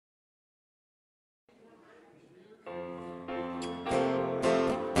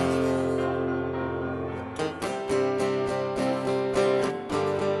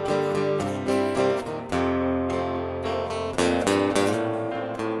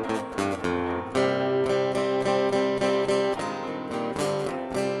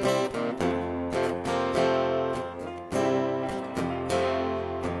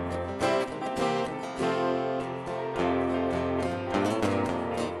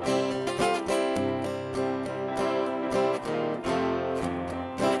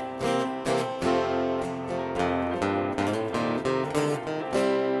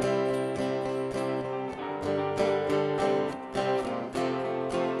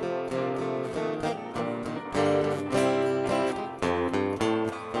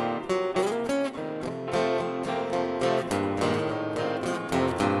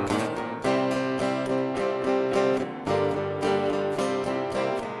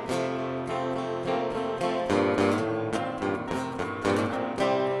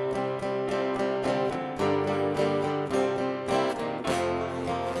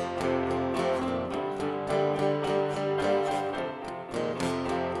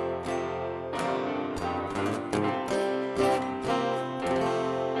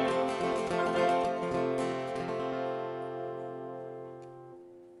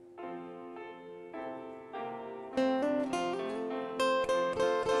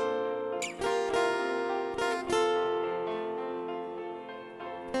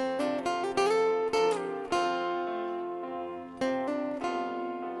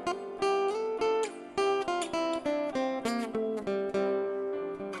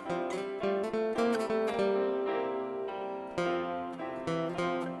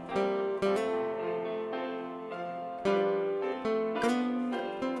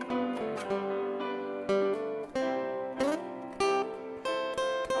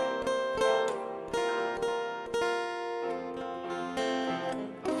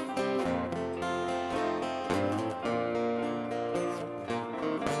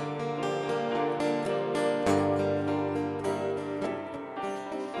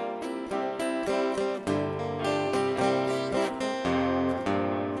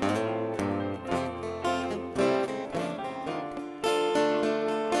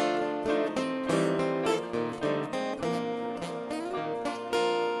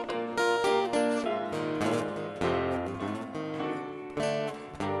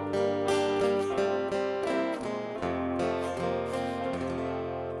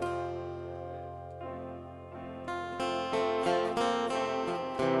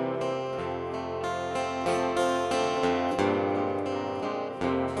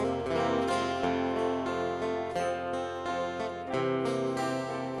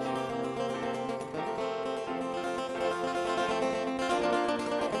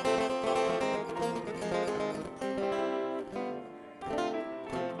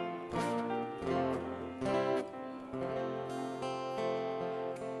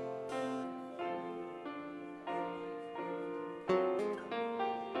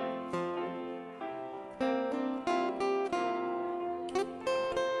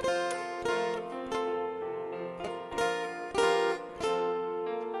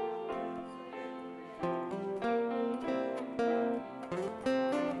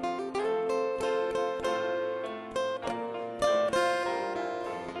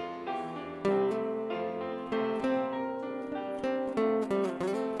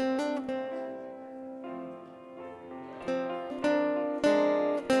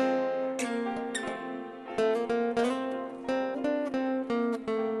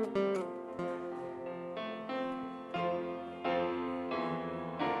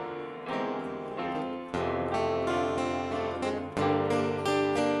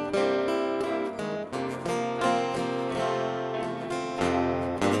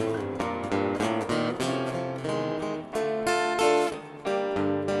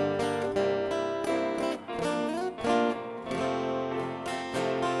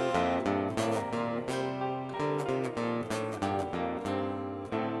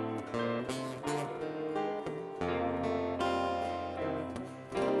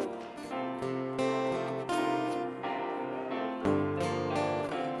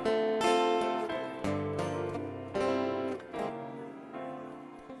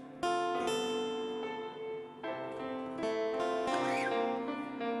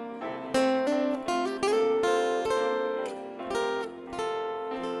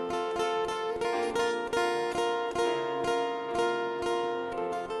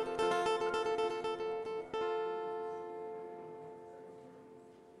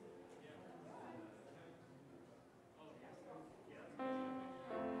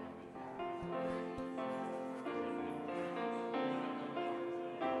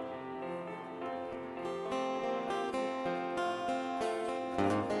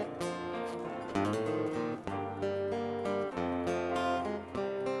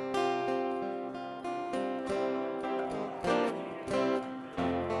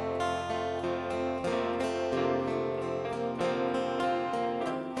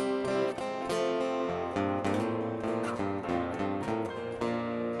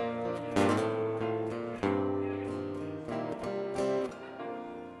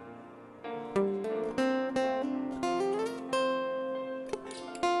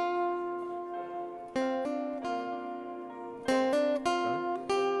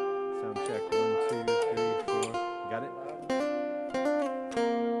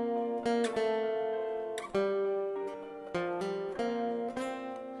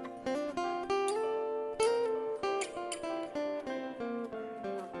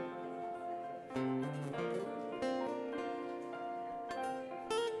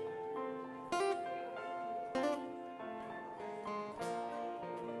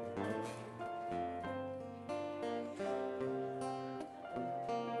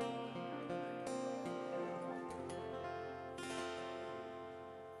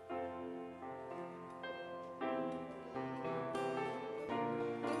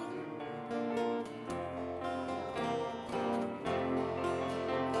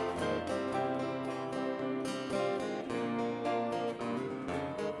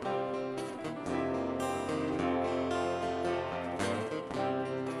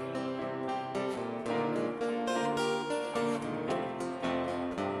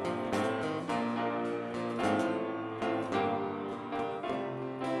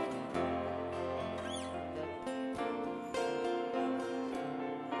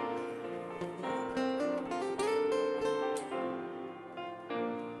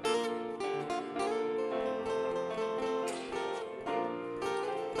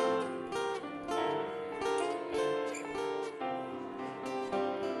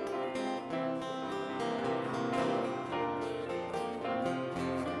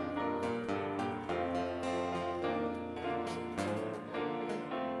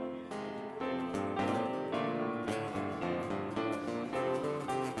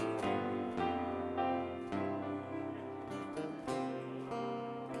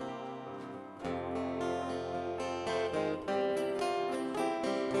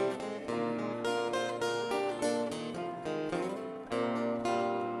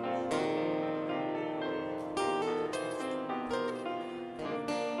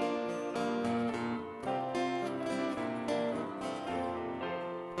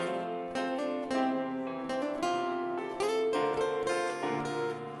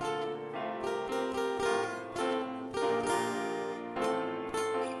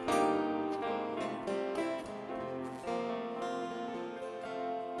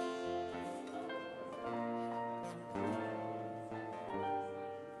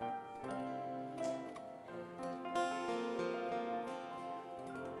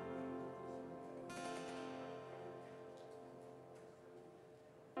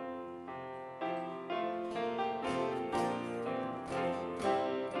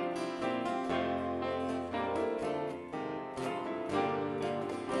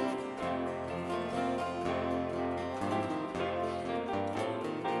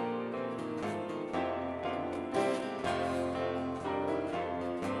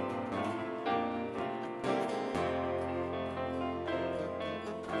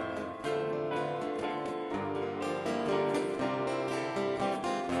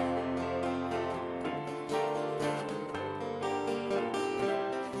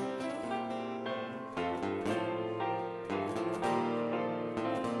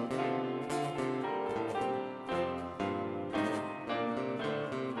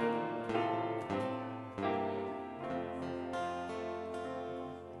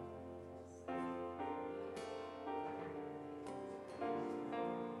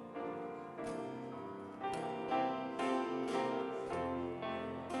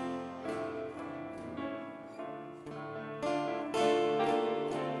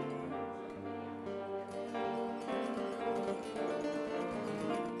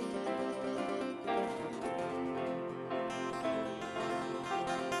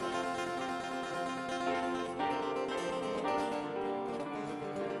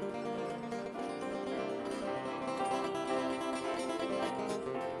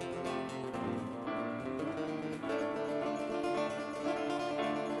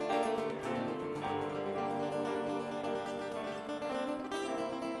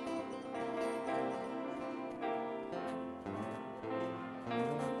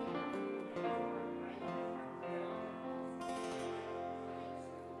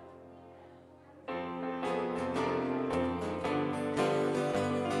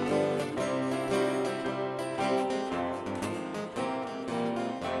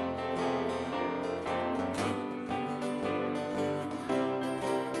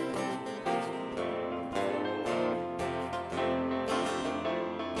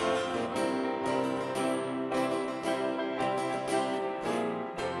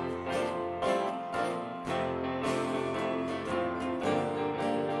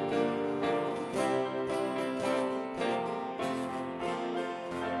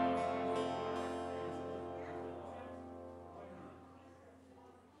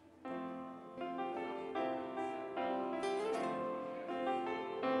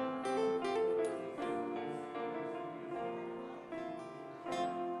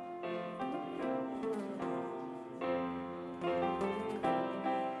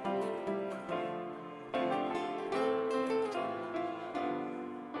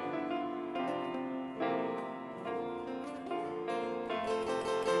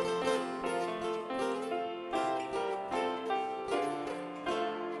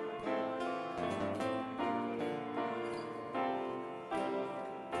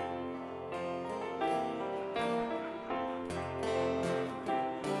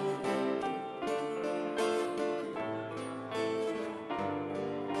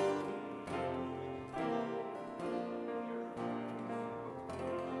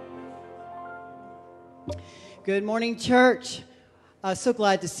Good morning, church. So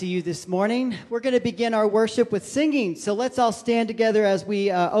glad to see you this morning. We're going to begin our worship with singing. So let's all stand together as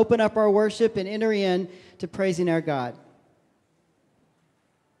we open up our worship and enter in to praising our God.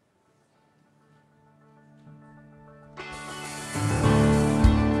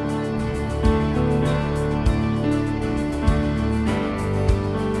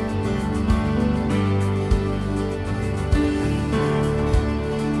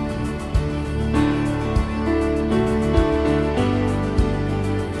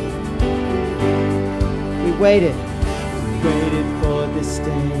 Waited for this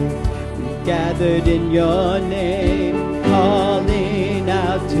day. We gathered in your name, calling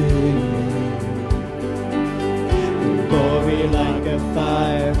out to you. Glory like a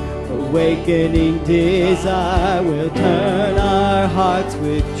fire, awakening desire will turn our hearts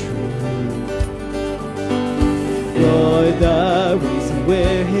with truth. You're the reason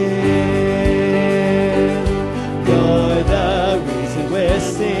we're here. You're the reason we're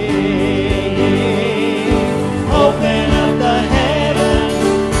singing. Open up the heavens,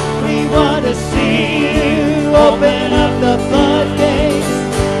 we want to see you. Open up the floodgates,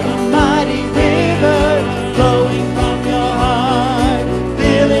 a mighty river flowing from your heart,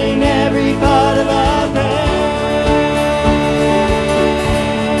 filling every part of our praise.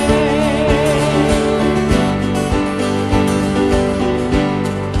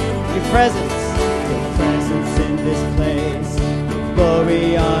 Your presence in this place,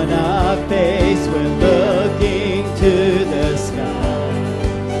 glory on our face, we're looking to the sky,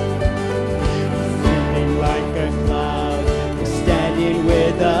 feeling like a cloud. You're standing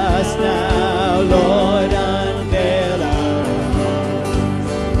with us now, Lord, unveil our eyes.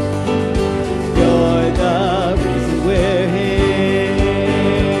 You're the reason we're here.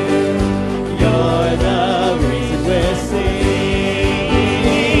 You're the reason we're singing.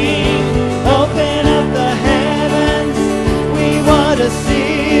 Open up the heavens, we want to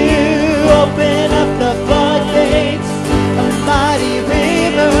see you. Open up the floodgates, a mighty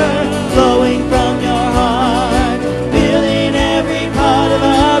river flowing from your heart, filling every part of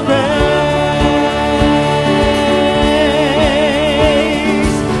our praise.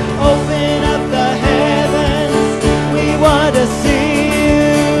 Open up the heavens, we want to see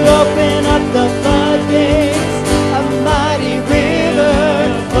you. Open up the floodgates, a mighty river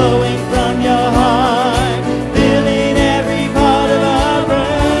flowing from your heart, filling every part of our praise.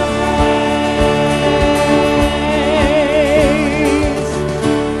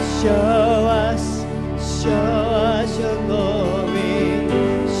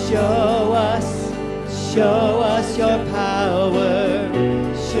 Show us your power.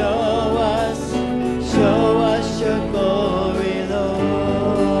 Show us your glory, Lord.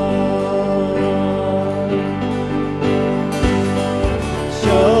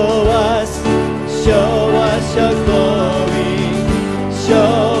 Show us your glory.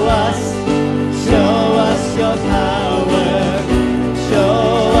 Show us your power.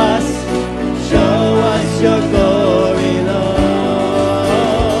 Show us your glory, Lord.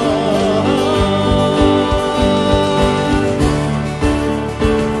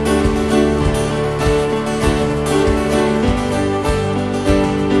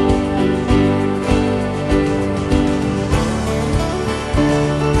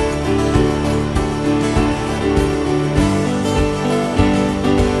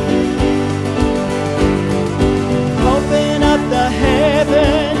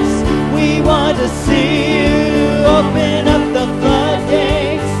 To see you. Open up the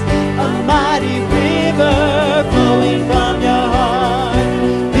floodgates, a mighty river flowing from your heart,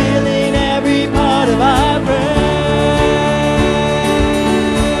 filling every part of our praise.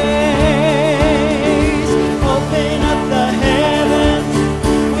 Open up the heavens,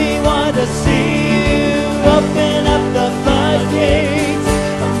 we want to see you. Open up the floodgates,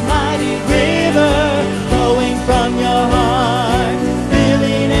 a mighty river flowing from your heart,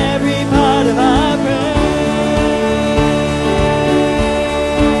 filling every part of our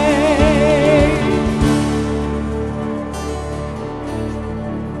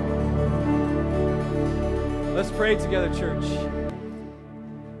Pray together, church.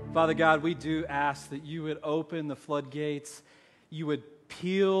 Father God, we do ask that you would open the floodgates, you would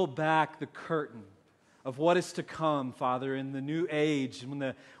peel back the curtain of what is to come, Father, in the new age,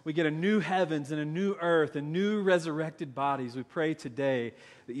 when we get a new heavens and a new earth and new resurrected bodies. We pray today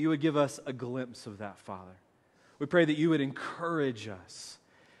that you would give us a glimpse of that, Father. We pray that you would encourage us,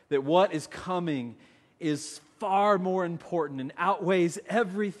 that what is coming is far more important and outweighs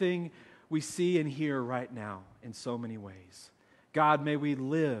everything we see and hear right now in so many ways. God, may we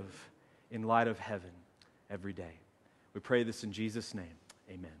live in light of heaven every day. We pray this in Jesus' name.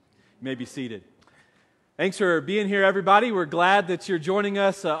 Amen. You may be seated. Thanks for being here, everybody. We're glad that you're joining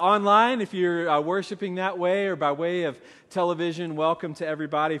us online. If you're worshiping that way or by way of television, welcome to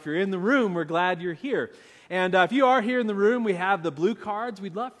everybody. If you're in the room, we're glad you're here. And if you are here in the room, we have the blue cards.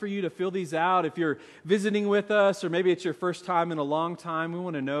 We'd love for you to fill these out. If you're visiting with us or maybe it's your first time in a long time, we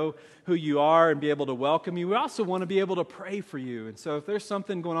want to know who you are and be able to welcome you. We also want to be able to pray for you. And so if there's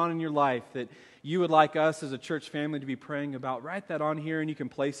something going on in your life that you would like us as a church family to be praying about, write that on here and you can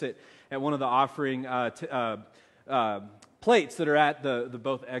place it at one of the offering plates that are at the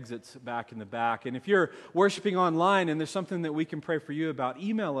both exits back in the back. And if you're worshiping online and there's something that we can pray for you about,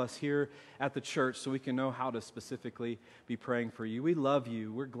 email us here at the church so we can know how to specifically be praying for you. We love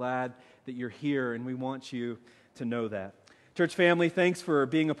you. We're glad that you're here and we want you to know that. Church family, thanks for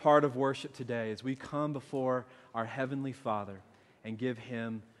being a part of worship today as we come before our Heavenly Father and give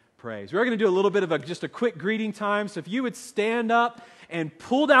Him praise. We're going to do a little bit of just a quick greeting time. So if you would stand up and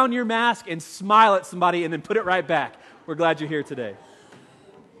pull down your mask and smile at somebody and then put it right back. We're glad you're here today.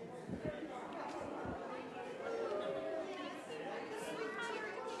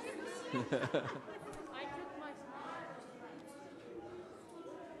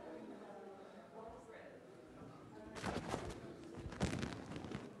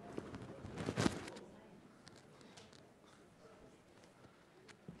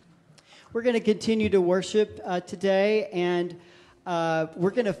 We're going to continue to worship today, and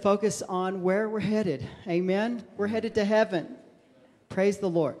we're going to focus on where we're headed. Amen? We're headed to heaven. Praise the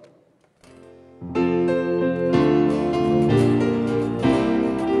Lord.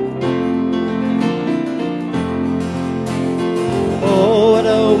 Oh, what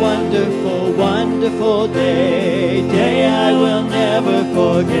a wonderful, wonderful day I will never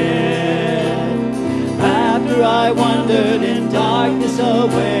forget. After I wandered in darkness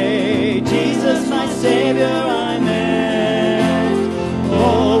away, Jesus, my Savior, I met.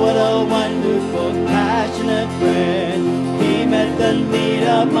 Oh, what a wonderful, passionate friend. He met the need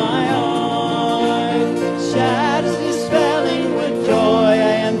of my heart. Shadows dispelling with joy,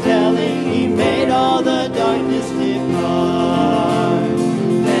 I am telling, He made all the darkness depart.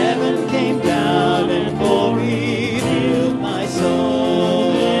 Heaven came down and glory filled my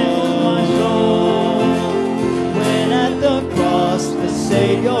soul. My soul. When at the cross the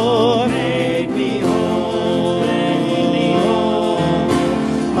Savior made me whole.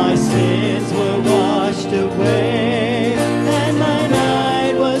 My sins were washed away, and my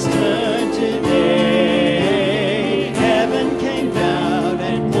night was turned to day. Heaven came down,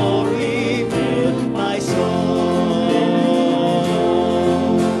 and glory filled my soul.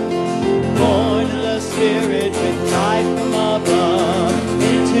 Born of the Spirit with life from above,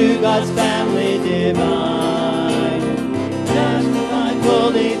 into God's family divine. Justified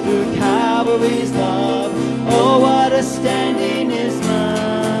fully through Calvary's love. Oh, what a standing is mine.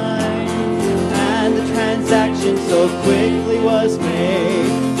 And the transaction so quickly was made,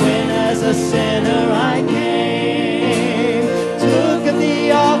 when as a sinner I came. Took of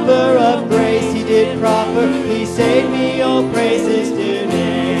the offer of grace He did proffer. He saved me, oh, praise His due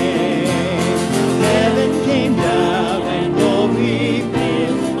name. Heaven came down and glory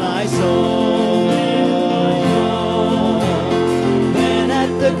filled my soul. When at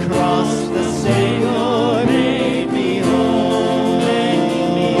the cross the Savior made me whole.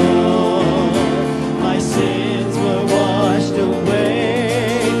 My sins were washed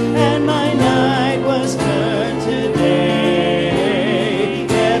away, and my night was turned to day.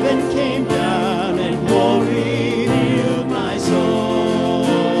 Heaven came down and glory filled my soul.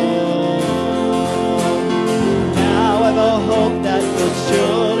 Now I've a hope that will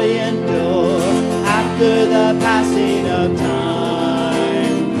surely endure after the passing of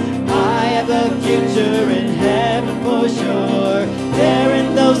time. I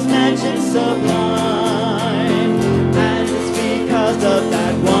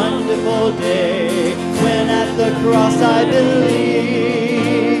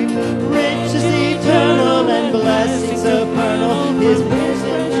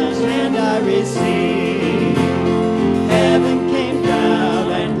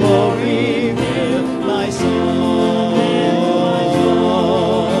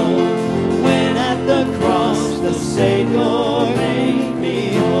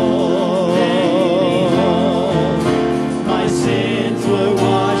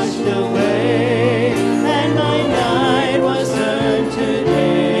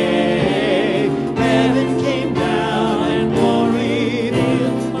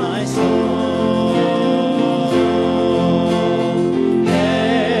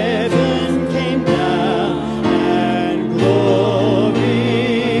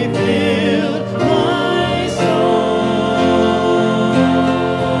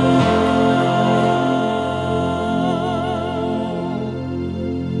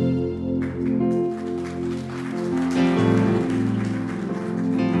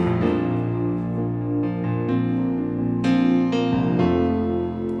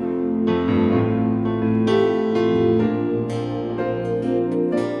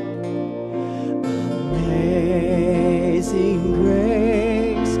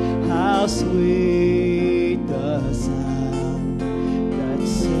how sweet the sound that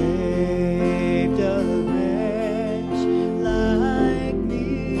saved a wretch like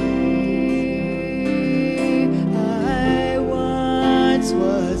me. I once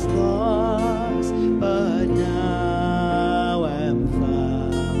was lost, but now am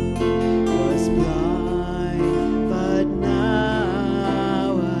found. Was blind, but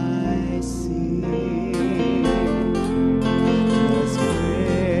now I see. 'Twas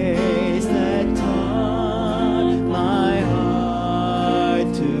grace that taught my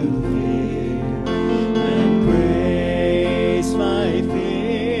heart to fear, and grace my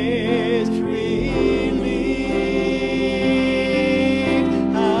fears relieved.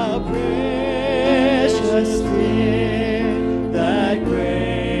 How precious did that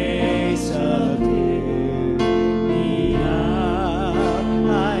grace appear me now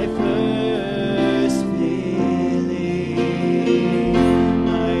I first believed.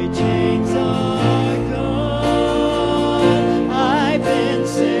 My chains are gone, I've been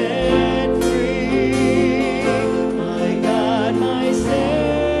set free. My God, my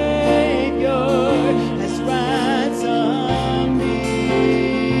Savior has ransomed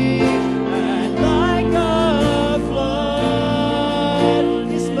me. And like a flood,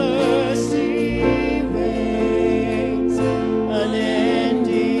 His mercy reigns,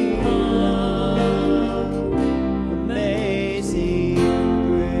 unending love, amazing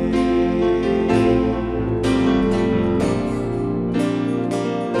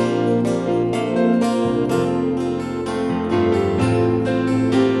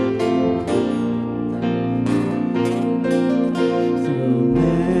Through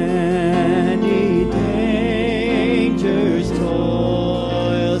many dangers,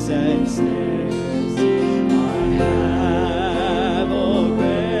 toils, and snares, I have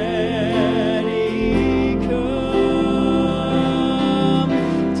already come.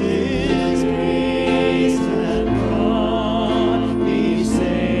 'Tis grace that brought me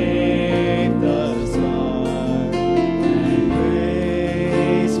safe thus far, and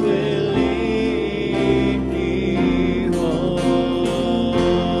grace will lead me home.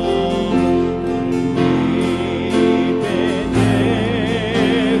 We've been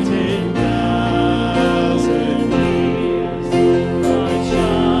lived in 1,000 years, but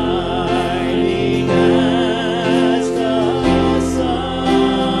shining as the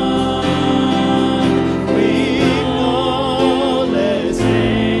sun. We've no less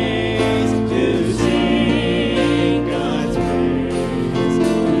days to sing God's praise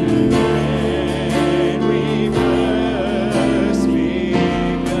than when we first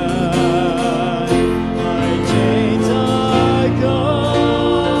begun. My chains are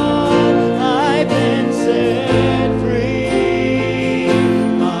gone, I've been set free.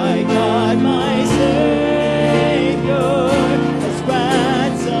 My God, my Savior has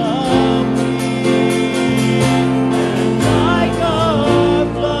ransomed me. And like a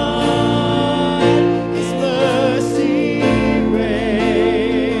flood, His mercy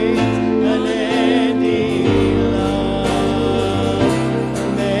reigns, unending love,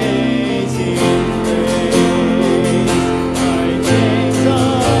 amazing grace. My chains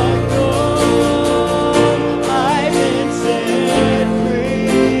are gone, I've been set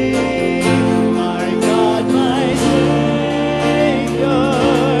free. My God, my Savior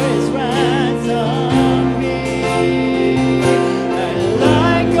has ransomed me. And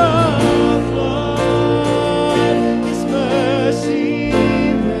like a flood, His mercy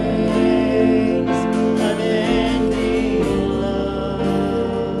reigns, unending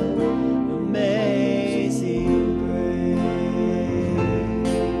love, amazing grace.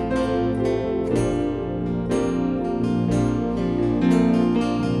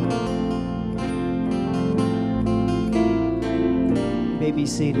 May be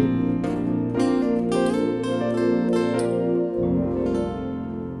seated.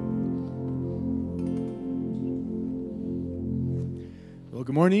 Well,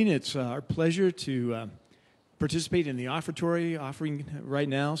 good morning. It's our pleasure to participate in the offertory offering right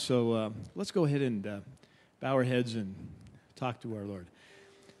now. So let's go ahead and bow our heads and talk to our Lord.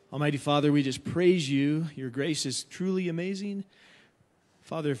 Almighty Father, we just praise you. Your grace is truly amazing.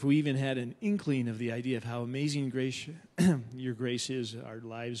 Father, if we even had an inkling of the idea of how amazing grace, your grace is, our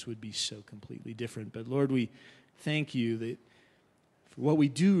lives would be so completely different. But Lord, we thank you that for what we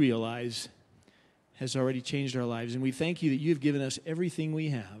do realize has already changed our lives. And we thank you that you have given us everything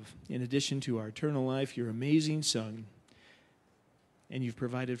we have, in addition to our eternal life, your amazing Son. And you've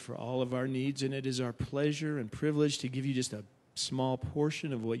provided for all of our needs, and it is our pleasure and privilege to give you just a small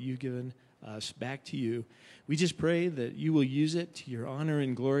portion of what you've given us back to you. We just pray that you will use it to your honor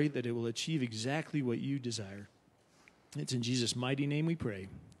and glory, that it will achieve exactly what you desire. It's in Jesus' mighty name we pray.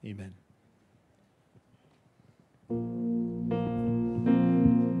 Amen.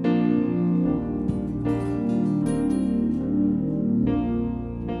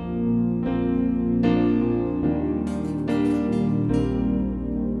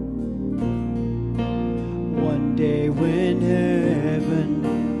 One day when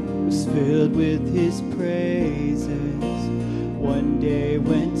heaven was filled with his praises, one day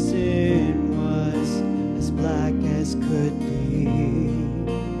when sin was as black as could be,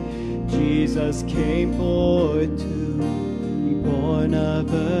 Jesus came forth to be born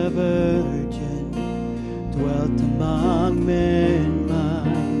of a virgin, dwelt among men, my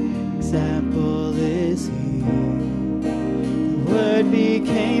example is he. The Word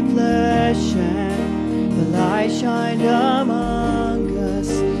became flesh and the light shined among us,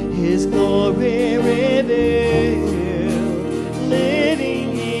 his glory revealed.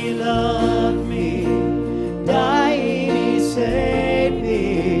 Living he loved me, dying he saved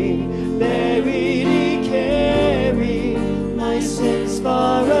me, buried he carried my sins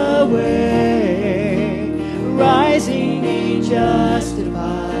far away, rising he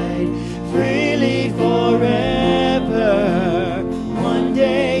justified freely forever. One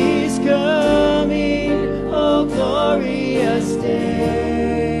day he's coming, oh glorious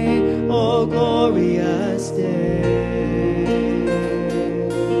day, oh glorious day.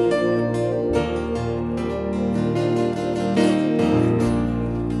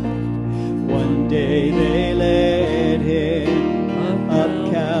 One day they led him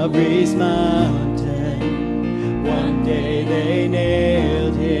up Calvary's mountain. One day they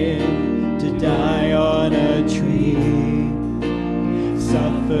nailed him to die on a tree.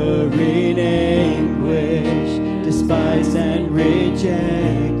 Suffering anguish, despised and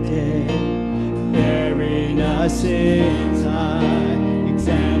rejected, bearing our sins, our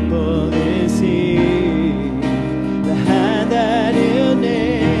example is he. The hand that healed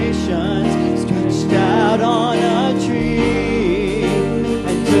nations stretched out on a tree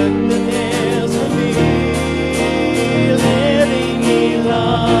and took the nails from me. Living he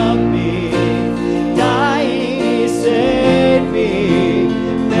loved me, dying he saved me,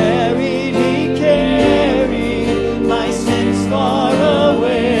 buried he carried my sins far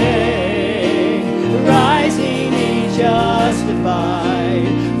away, rising he justified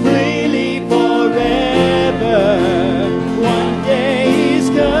freely forever. One day he's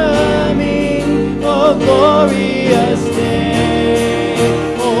coming, oh glorious day,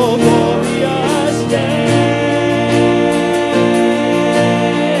 oh glorious day,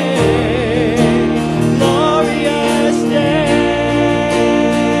 glorious day.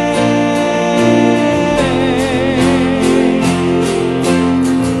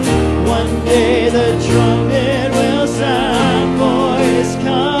 One day the trumpet will sound for his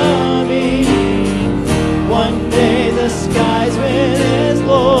coming. One day the skies with his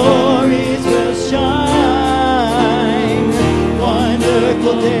glories will shine.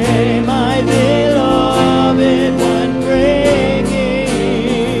 Wonderful day, my beloved one bringing.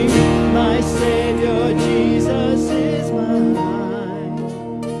 My Savior Jesus is mine.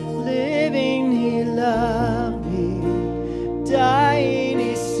 Living he loved me, dying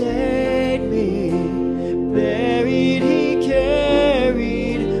he saved me, buried he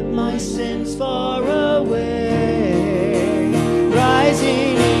carried my sins far away,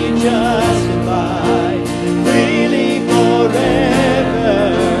 rising he justified freely forever.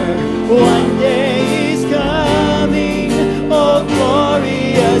 One day he's coming, oh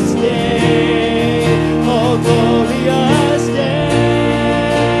glorious day, oh glorious day,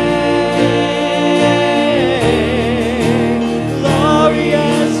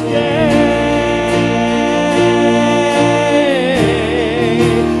 glorious day,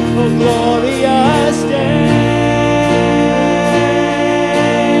 oh glorious day,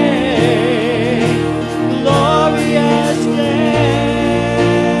 glorious day.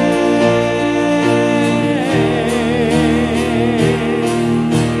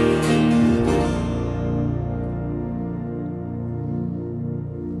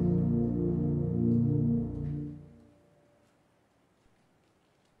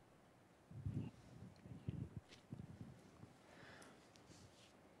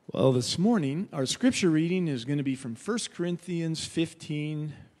 Well, this morning, our scripture reading is going to be from 1 Corinthians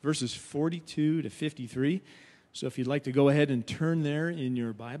 15, verses 42 to 53. So if you'd like to go ahead and turn there in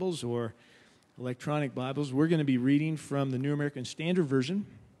your Bibles or electronic Bibles, we're going to be reading from the New American Standard Version.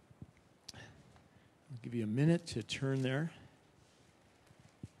 I'll give you a minute to turn there.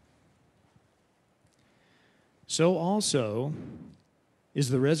 So also is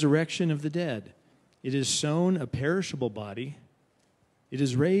the resurrection of the dead. It is sown a perishable body. It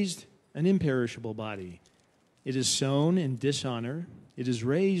is raised an imperishable body. It is sown in dishonor. It is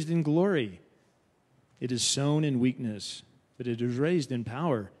raised in glory. It is sown in weakness, but it is raised in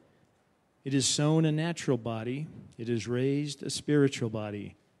power. It is sown a natural body, it is raised a spiritual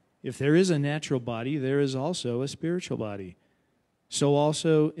body. If there is a natural body, there is also a spiritual body. So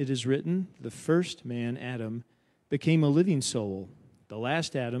also it is written, the first man, Adam, became a living soul. The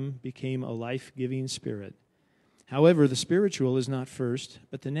last Adam became a life-giving spirit. However, the spiritual is not first,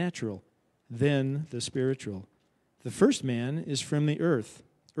 but the natural, then the spiritual. The first man is from the earth,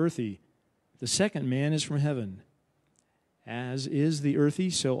 earthy. The second man is from heaven. As is the earthy,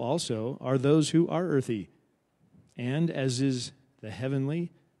 so also are those who are earthy. And as is the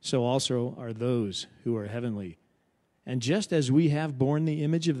heavenly, so also are those who are heavenly. And just as we have borne the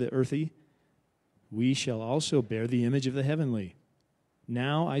image of the earthy, we shall also bear the image of the heavenly.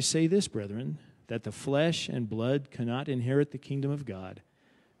 Now I say this, brethren, that the flesh and blood cannot inherit the kingdom of God,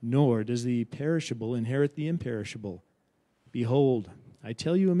 nor does the perishable inherit the imperishable. Behold, I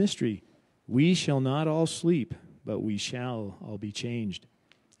tell you a mystery. We shall not all sleep, but we shall all be changed.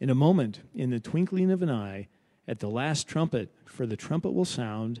 In a moment, in the twinkling of an eye, at the last trumpet, for the trumpet will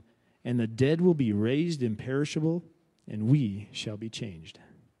sound, and the dead will be raised imperishable, and we shall be changed.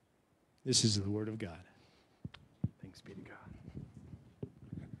 This is the word of God. Thanks be to God.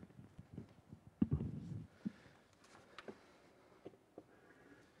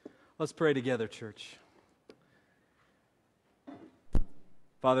 Let's pray together, church.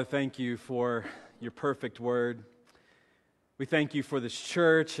 Father, thank you for your perfect word. We thank you for this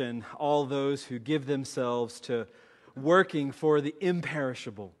church and all those who give themselves to working for the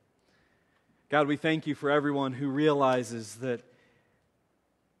imperishable. God, we thank you for everyone who realizes that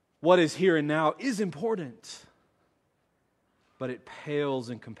what is here and now is important, but it pales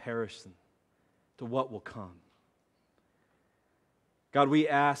in comparison to what will come. God, we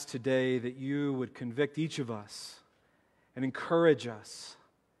ask today that you would convict each of us and encourage us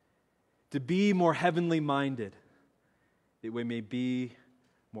to be more heavenly minded, that we may be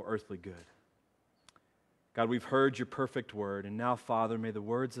more earthly good. God, we've heard your perfect word, and now, Father, may the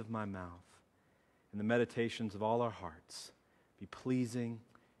words of my mouth and the meditations of all our hearts be pleasing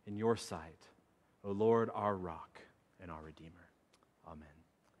in your sight, O Lord, our rock and our Redeemer. Amen.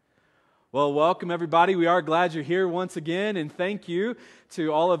 Well, welcome everybody. We are glad you're here once again, and thank you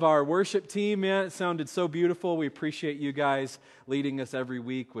to all of our worship team. Man, it sounded so beautiful. We appreciate you guys leading us every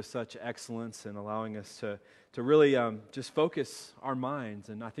week with such excellence and allowing us to really just focus our minds.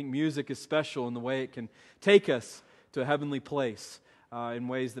 And I think music is special in the way it can take us to a heavenly place in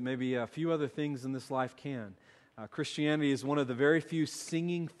ways that maybe a few other things in this life can. Christianity is one of the very few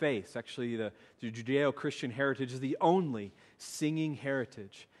singing faiths. Actually, the Judeo-Christian heritage is the only singing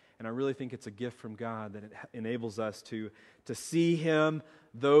heritage. And I really think it's a gift from God that it enables us to see Him,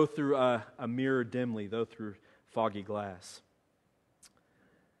 though through a mirror dimly, though through foggy glass.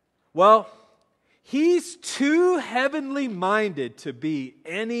 Well, He's too heavenly minded to be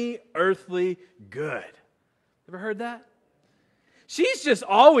any earthly good. Ever heard that? She's just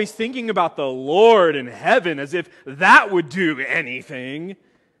always thinking about the Lord in heaven as if that would do anything.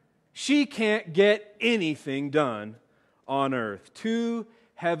 She can't get anything done on earth. Too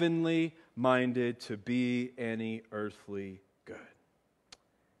heavenly minded to be any earthly good.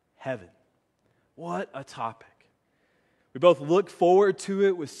 Heaven. What a topic. We both look forward to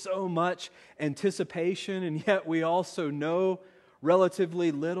it with so much anticipation, and yet we also know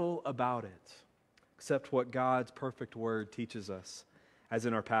relatively little about it, except what God's perfect word teaches us, as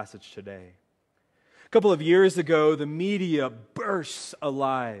in our passage today. A couple of years ago, the media bursts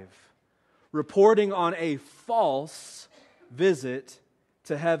alive, reporting on a false visit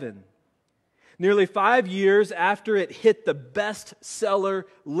to heaven. Nearly 5 years after it hit the bestseller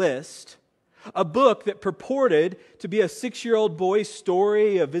list, a book that purported to be a 6-year-old boy's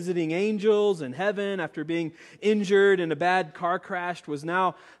story of visiting angels in heaven after being injured in a bad car crash was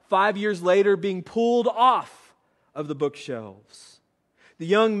now 5 years later being pulled off of the bookshelves. The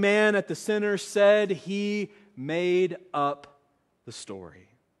young man at the center said he made up the story.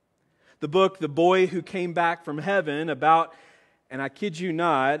 The book, The Boy Who Came Back from Heaven, about, and I kid you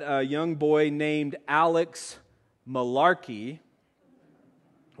not, a young boy named Alex Malarkey,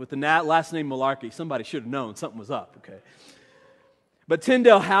 with the last name Malarkey. Somebody should have known something was up, okay? But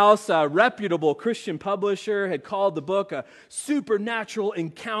Tyndale House, a reputable Christian publisher, had called the book a supernatural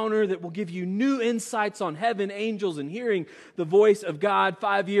encounter that will give you new insights on heaven, angels, and hearing the voice of God.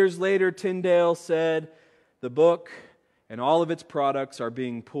 5 years later, Tyndale said the book and all of its products are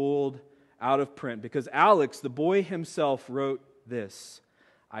being pulled out of print because Alex, the boy himself, wrote this: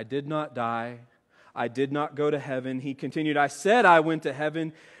 "I did not die. I did not go to heaven." He continued, "I said I went to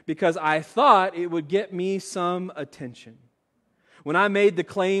heaven because I thought it would get me some attention. When I made the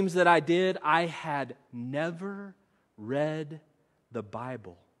claims that I did, I had never read the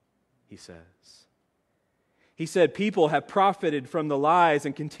Bible, he says. He said people have profited from the lies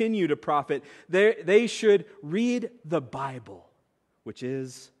and continue to profit. They should read the Bible, which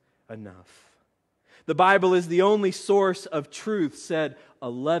is enough. The Bible is the only source of truth, said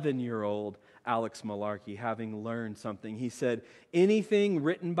 11-year-old Alex Malarkey, having learned something. He said, anything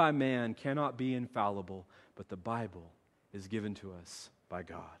written by man cannot be infallible, but the Bible is given to us by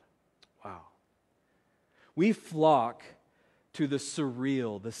God. Wow. We flock to the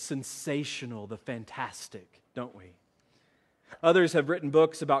surreal, the sensational, the fantastic, don't we? Others have written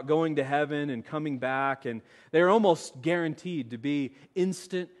books about going to heaven and coming back, and they're almost guaranteed to be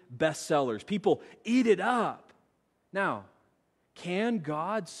instant bestsellers. People eat it up. Now, can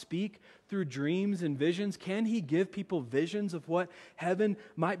God speak through dreams and visions? Can He give people visions of what heaven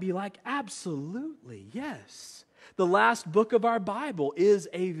might be like? Absolutely, yes. The last book of our Bible is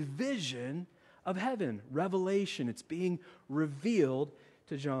a vision of heaven, Revelation. It's being revealed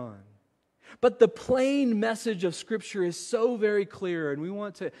to John. But the plain message of Scripture is so very clear, and we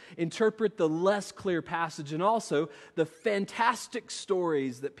want to interpret the less clear passage and also the fantastic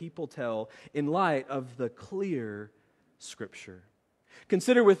stories that people tell in light of the clear Scripture.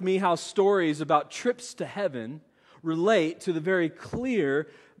 Consider with me how stories about trips to heaven relate to the very clear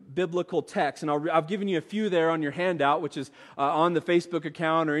biblical text. And I've given you a few there on your handout, which is on the Facebook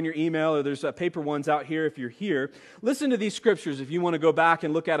account or in your email, or there's paper ones out here if you're here. Listen to these scriptures if you want to go back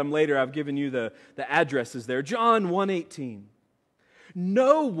and look at them later. I've given you the addresses there. John 1:18.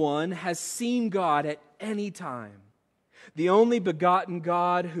 No one has seen God at any time. The only begotten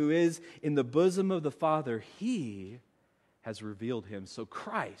God who is in the bosom of the Father, He has revealed Him. So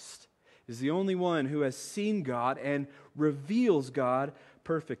Christ is the only one who has seen God and reveals God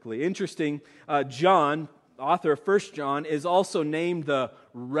perfectly. Interesting, John, author of 1 John, is also named the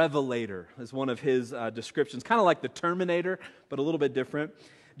Revelator as one of his descriptions. Kind of like the Terminator, but a little bit different.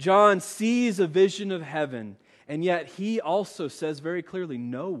 John sees a vision of heaven, and yet he also says very clearly,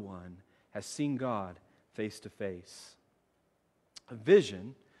 no one has seen God face to face. A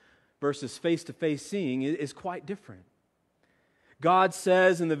vision versus face-to-face seeing is quite different. God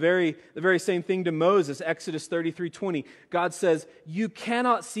says in the very same thing to Moses, Exodus 33:20. God says, you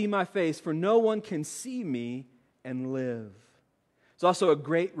cannot see my face, for no one can see me and live. It's also a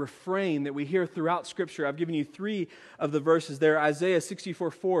great refrain that we hear throughout Scripture. I've given you 3 of the verses there. Isaiah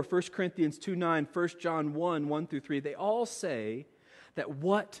 64:4, 1 Corinthians 2:9, 1 John 1:1-3. They all say that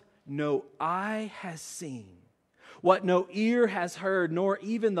what no eye has seen, what no ear has heard, nor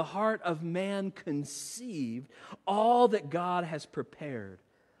even the heart of man conceived, all that God has prepared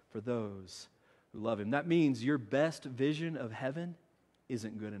for those who love Him. That means your best vision of heaven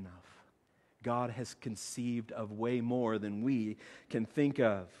isn't good enough. God has conceived of way more than we can think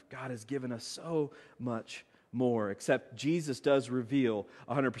of. God has given us so much more, except Jesus does reveal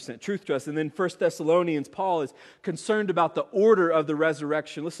 100% truth to us. And then 1 Thessalonians, Paul is concerned about the order of the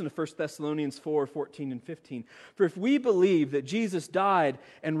resurrection. Listen to 1 Thessalonians 4:14 and 15. For if we believe that Jesus died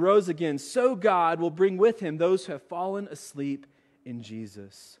and rose again, so God will bring with Him those who have fallen asleep in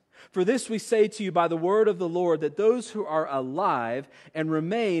Jesus. For this we say to you by the word of the Lord, that those who are alive and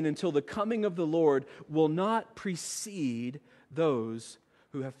remain until the coming of the Lord will not precede those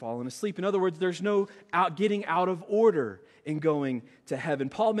who have fallen asleep. In other words, there's no getting out of order in going to heaven.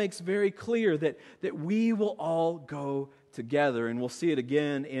 Paul makes very clear that we will all go together, and we'll see it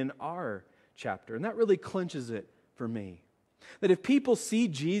again in our chapter. And that really clinches it for me. That if people see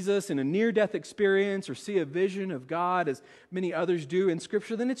Jesus in a near-death experience or see a vision of God, as many others do in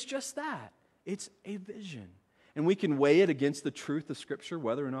Scripture, then it's just that. It's a vision. And we can weigh it against the truth of Scripture,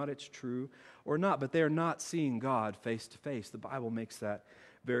 whether or not it's true or not. But they are not seeing God face to face. The Bible makes that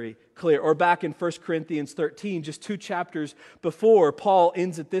very clear. Or back in 1 Corinthians 13, just 2 chapters before, Paul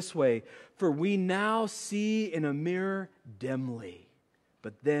ends it this way. For we now see in a mirror dimly,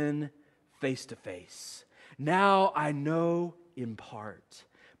 but then face to face. Now I know in part,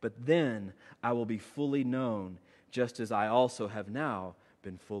 but then I will be fully known, just as I also have now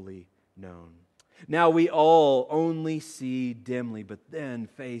been fully known. Now we all only see dimly, but then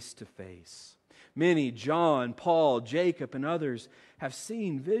face to face. Many, John, Paul, Jacob, and others have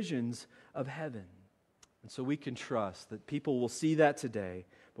seen visions of heaven. And so we can trust that people will see that today,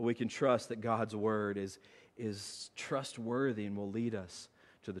 but we can trust that God's Word is trustworthy and will lead us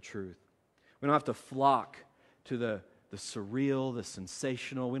to the truth. We don't have to flock to the surreal, the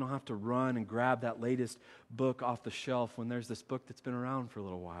sensational. We don't have to run and grab that latest book off the shelf when there's this book that's been around for a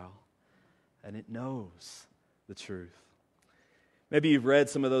little while, and it knows the truth. Maybe you've read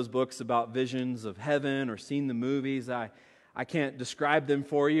some of those books about visions of heaven or seen the movies. I I can't describe them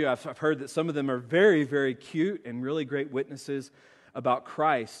for you. I've heard that some of them are very, very cute and really great witnesses about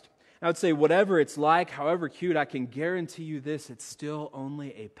Christ. I would say whatever it's like, however cute, I can guarantee you this, it's still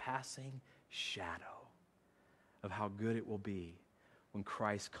only a passing shadow of how good it will be when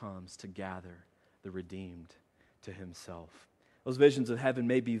Christ comes to gather the redeemed to himself. Those visions of heaven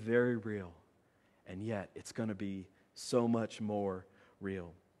may be very real, and yet it's going to be so much more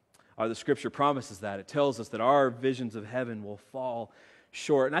real. The Scripture promises that. It tells us that our visions of heaven will fall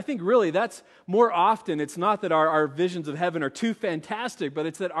short. And I think really that's more often, it's not that our visions of heaven are too fantastic, but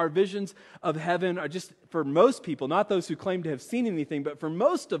it's that our visions of heaven are just, for most people, not those who claim to have seen anything, but for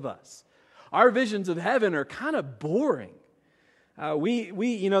most of us, our visions of heaven are kind of boring.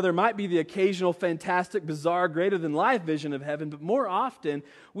 There might be the occasional fantastic, bizarre, greater than life vision of heaven, but more often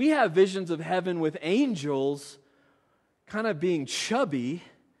we have visions of heaven with angels kind of being chubby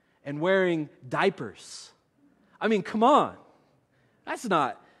and wearing diapers. I mean, come on. That's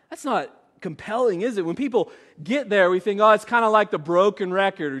not compelling, is it? When people get there, we think, oh, it's kind of like the broken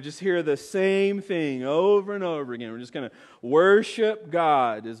record. We just hear the same thing over and over again. We're just going to worship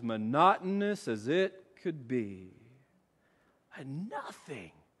God as monotonous as it could be. And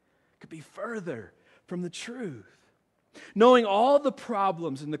nothing could be further from the truth. Knowing all the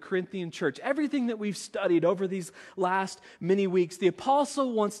problems in the Corinthian church, everything that we've studied over these last many weeks, the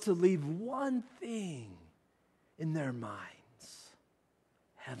apostle wants to leave one thing in their minds: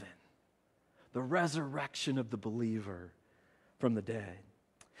 heaven, the resurrection of the believer from the dead.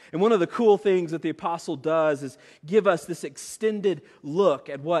 And one of the cool things that the apostle does is give us this extended look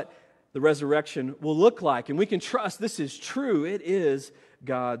at what the resurrection will look like. And we can trust this is true. It is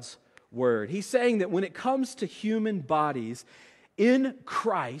God's Word. He's saying that when it comes to human bodies, in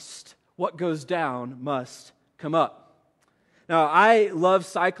Christ, what goes down must come up. Now, I love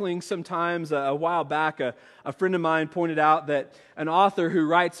cycling sometimes. A while back, a friend of mine pointed out that an author who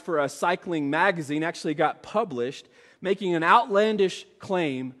writes for a cycling magazine actually got published making an outlandish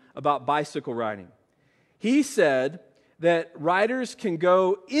claim about bicycle riding. He said that riders can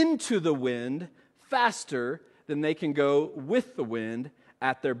go into the wind faster than they can go with the wind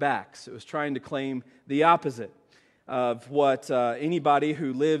at their backs. It was trying to claim the opposite of what anybody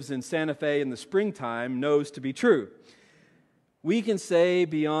who lives in Santa Fe in the springtime knows to be true. We can say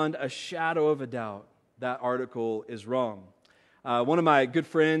beyond a shadow of a doubt that article is wrong. One of my good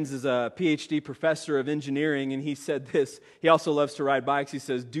friends is a PhD professor of engineering, and he said this. He also loves to ride bikes. He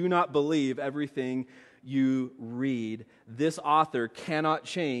says, "Do not believe everything you read. This author cannot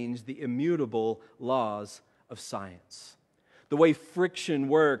change the immutable laws of science." The way friction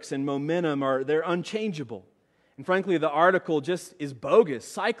works and momentum they're unchangeable. And frankly, the article just is bogus.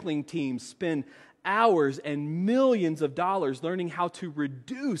 Cycling teams spend hours and millions of dollars learning how to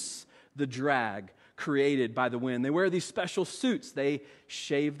reduce the drag created by the wind. They wear these special suits. They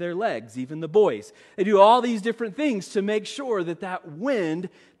shave their legs, even the boys. They do all these different things to make sure that wind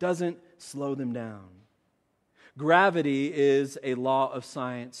doesn't slow them down. Gravity is a law of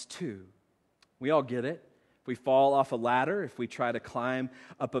science too. We all get it. If we fall off a ladder, if we try to climb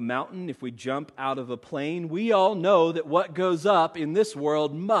up a mountain, if we jump out of a plane, we all know that what goes up in this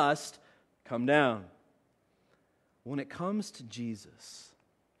world must come down. When it comes to Jesus,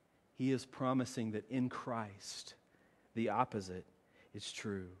 He is promising that in Christ, the opposite is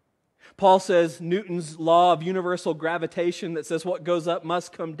true. Paul says Newton's law of universal gravitation that says what goes up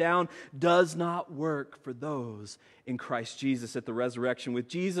must come down does not work for those in Christ Jesus at the resurrection. With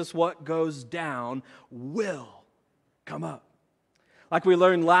Jesus, what goes down will come up. Like we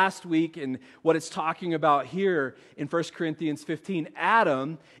learned last week and what it's talking about here in 1 Corinthians 15,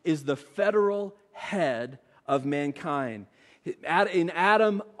 Adam is the federal head of mankind. In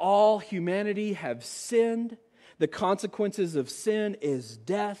Adam, all humanity have sinned. The consequences of sin is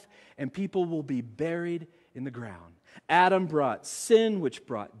death, and people will be buried in the ground. Adam brought sin, which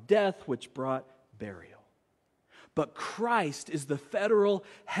brought death, which brought burial. But Christ is the federal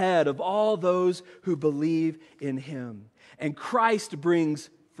head of all those who believe in Him. And Christ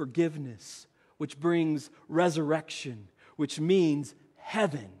brings forgiveness, which brings resurrection, which means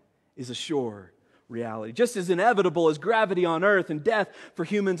heaven is a sure reality. Just as inevitable as gravity on earth and death for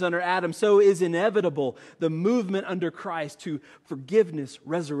humans under Adam, so is inevitable the movement under Christ to forgiveness,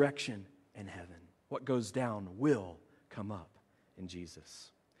 resurrection, and heaven. What goes down will come up in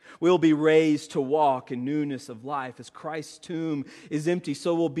Jesus. We'll be raised to walk in newness of life. As Christ's tomb is empty,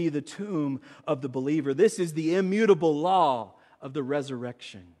 so will be the tomb of the believer. This is the immutable law of the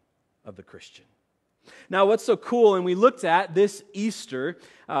resurrection of the Christian. Now, what's so cool, and we looked at this Easter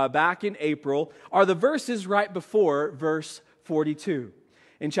back in April, are the verses right before verse 42.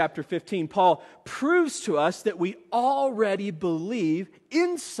 in chapter 15, Paul proves to us that we already believe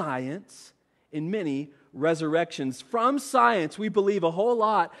in science in many resurrections. From science, we believe a whole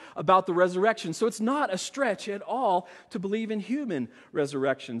lot about the resurrection. So it's not a stretch at all to believe in human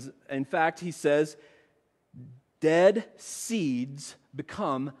resurrections. In fact, he says, dead seeds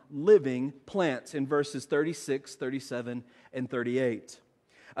become living plants in verses 36, 37, and 38.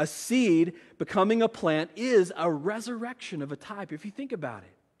 A seed becoming a plant is a resurrection of a type, if you think about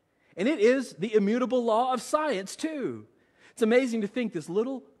it. And it is the immutable law of science, too. It's amazing to think this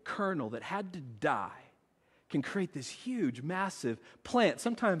little kernel that had to die can create this huge, massive plant,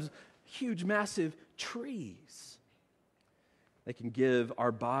 sometimes huge, massive trees. They can give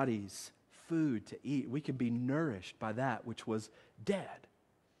our bodies food to eat. We can be nourished by that which was dead.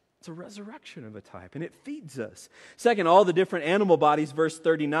 It's a resurrection of a type, and it feeds us. Second, all the different animal bodies, verse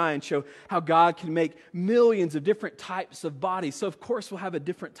 39, show how God can make millions of different types of bodies. So, of course, we'll have a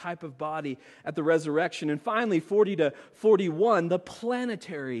different type of body at the resurrection. And finally, 40 to 41, the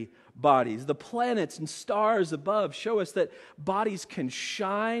planetary bodies. The planets and stars above show us that bodies can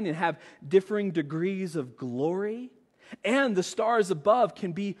shine and have differing degrees of glory. And the stars above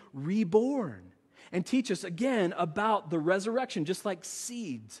can be reborn and teach us again about the resurrection, just like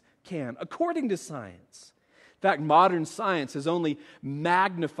seeds can, according to science. In fact, modern science has only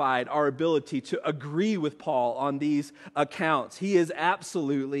magnified our ability to agree with Paul on these accounts. He is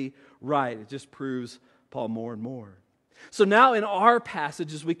absolutely right. It just proves Paul more and more. So now in our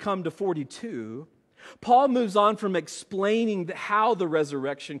passage, as we come to 42, Paul moves on from explaining how the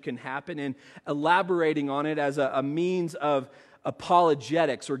resurrection can happen and elaborating on it as a means of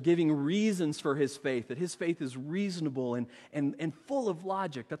apologetics or giving reasons for his faith, that his faith is reasonable and full of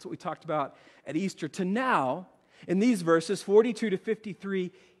logic. That's what we talked about at Easter. To now, in these verses, 42 to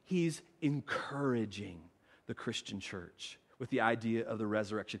 53, he's encouraging the Christian church with the idea of the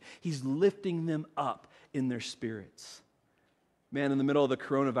resurrection. He's lifting them up in their spirits. Man, in the middle of the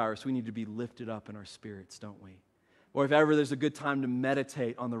coronavirus, we need to be lifted up in our spirits, don't we? Or if ever there's a good time to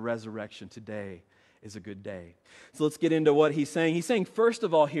meditate on the resurrection, today is a good day. So let's get into what he's saying. He's saying, first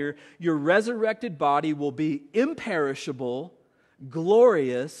of all here, your resurrected body will be imperishable,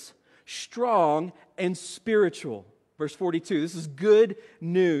 glorious, strong, and spiritual. Verse 42, this is good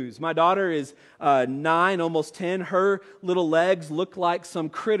news. My daughter is 9, almost 10. Her little legs look like some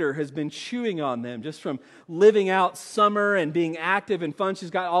critter has been chewing on them just from living out summer and being active and fun. She's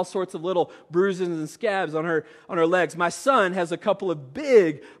got all sorts of little bruises and scabs on her legs. My son has a couple of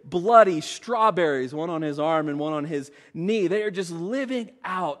big, bloody strawberries, one on his arm and one on his knee. They are just living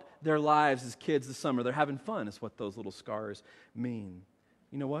out their lives as kids this summer. They're having fun is what those little scars mean.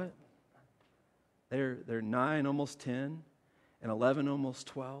 You know what? They're 9, almost 10, and 11, almost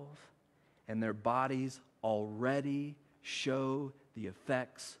 12, and their bodies already show the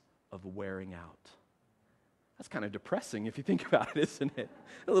effects of wearing out. That's kind of depressing if you think about it, isn't it?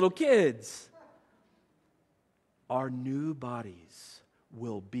 The little kids. Our new bodies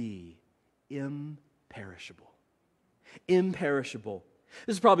will be imperishable. Imperishable.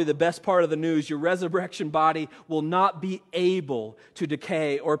 This is probably the best part of the news. Your resurrection body will not be able to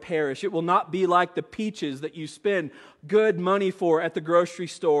decay or perish. It will not be like the peaches that you spend good money for at the grocery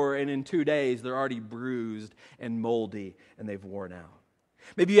store, and in 2 days they're already bruised and moldy and they've worn out.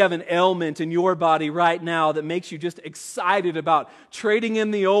 Maybe you have an ailment in your body right now that makes you just excited about trading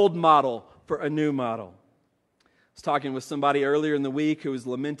in the old model for a new model. I was talking with somebody earlier in the week who was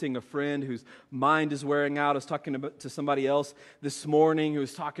lamenting a friend whose mind is wearing out. I was talking to somebody else this morning who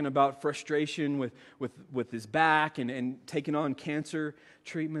was talking about frustration with his back and taking on cancer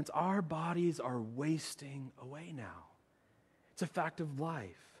treatments. Our bodies are wasting away now. It's a fact of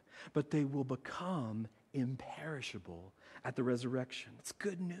life, but they will become imperishable at the resurrection. It's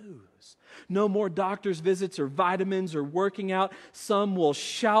good news. No more doctor's visits or vitamins or working out. Some will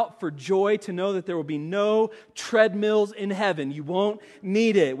shout for joy to know that there will be no treadmills in heaven. You won't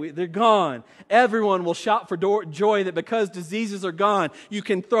need it. They're gone. Everyone will shout for joy that because diseases are gone, you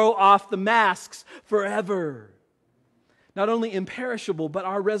can throw off the masks forever. Not only imperishable, but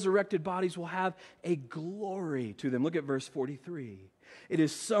our resurrected bodies will have a glory to them. Look at verse 43. It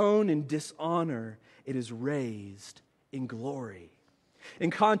is sown in dishonor. It is raised in glory.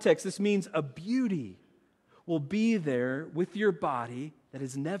 In context, this means a beauty will be there with your body that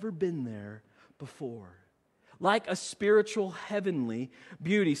has never been there before. Like a spiritual heavenly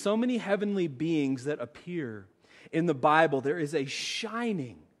beauty. So many heavenly beings that appear in the Bible, there is a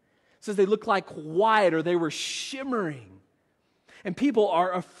shining. It says they look like white or they were shimmering. And people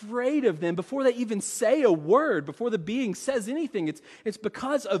are afraid of them before they even say a word, before the being says anything. It's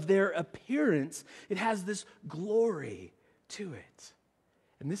because of their appearance. It has this glory to it.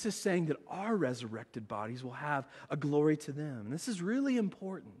 And this is saying that our resurrected bodies will have a glory to them. And this is really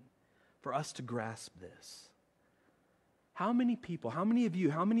important for us to grasp this. How many people, how many of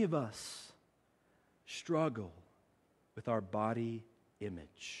you, how many of us struggle with our body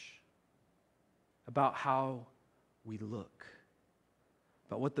image? About how we look,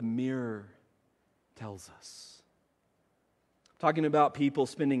 about what the mirror tells us. I'm talking about people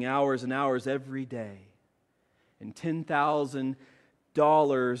spending hours and hours every day and $10,000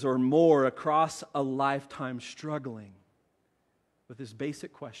 or more across a lifetime struggling with this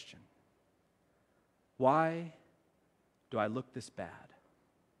basic question: why do I look this bad?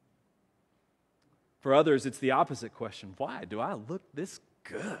 For others, it's the opposite question: why do I look this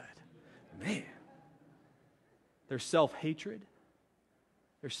good? Man. There's self-hatred.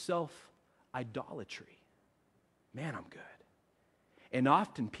 There's self-idolatry. Man, I'm good. And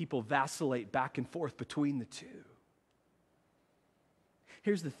often people vacillate back and forth between the two.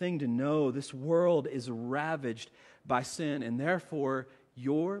 Here's the thing to know: this world is ravaged by sin, and therefore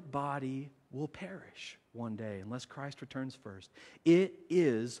your body will perish one day unless Christ returns first. It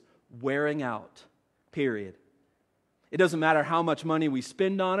is wearing out, period. It doesn't matter how much money we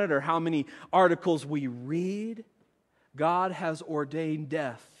spend on it or how many articles we read. God has ordained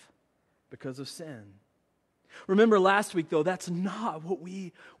death because of sin. Remember last week, though, that's not what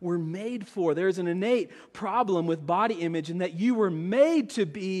we were made for. There's an innate problem with body image in that you were made to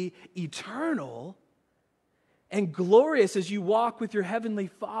be eternal and glorious as you walk with your heavenly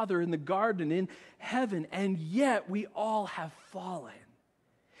Father in the garden in heaven, and yet we all have fallen.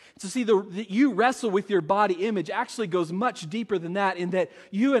 So see, you wrestle with your body image actually goes much deeper than that, in that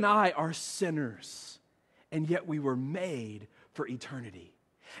you and I are sinners. And yet we were made for eternity.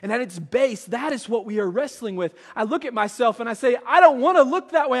 And at its base, that is what we are wrestling with. I look at myself and I say, I don't want to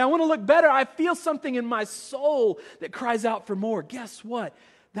look that way. I want to look better. I feel something in my soul that cries out for more. Guess what?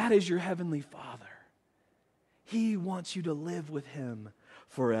 That is your heavenly Father. He wants you to live with Him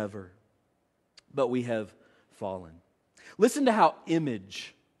forever. But we have fallen. Listen to how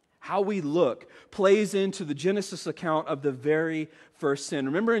image, how we look, plays into the Genesis account of the very first sin.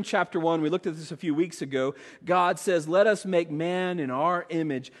 Remember in chapter 1, we looked at this a few weeks ago, God says, let us make man in our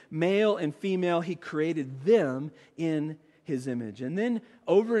image. Male and female, He created them in His image. And then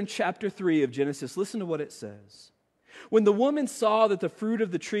over in chapter 3 of Genesis, listen to what it says. When the woman saw that the fruit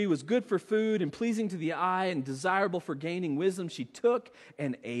of the tree was good for food and pleasing to the eye and desirable for gaining wisdom, she took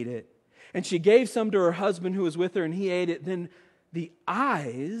and ate it. And she gave some to her husband who was with her, and he ate it. Then the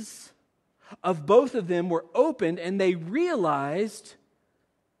eyes of both of them were opened, and they realized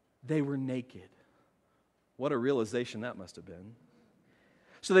they were naked. What a realization that must have been.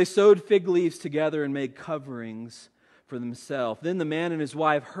 So they sewed fig leaves together and made coverings for themselves. Then the man and his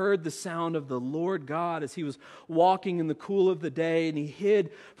wife heard the sound of the Lord God as He was walking in the cool of the day, and he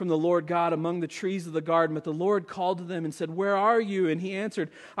hid from the Lord God among the trees of the garden. But the Lord called to them and said, "Where are you?" And he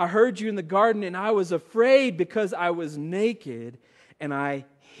answered, "I heard you in the garden, and I was afraid because I was naked, and I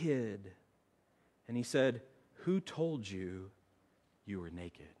hid." And He said, "Who told you you were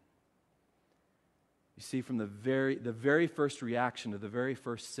naked?" You see, from the very first reaction to the very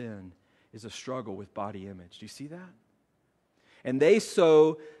first sin is a struggle with body image. Do you see that? And they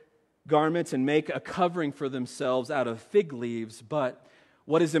sew garments and make a covering for themselves out of fig leaves, but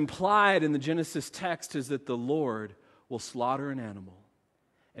what is implied in the Genesis text is that the Lord will slaughter an animal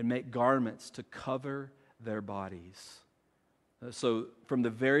and make garments to cover their bodies. So from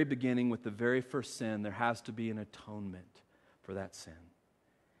the very beginning, with the very first sin, there has to be an atonement for that sin.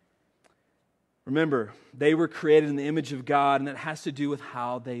 Remember, they were created in the image of God, and that has to do with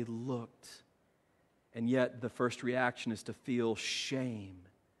how they looked. And yet the first reaction is to feel shame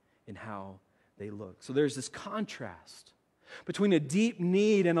in how they look. So there's this contrast between a deep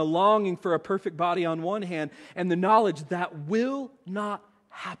need and a longing for a perfect body on one hand, and the knowledge that will not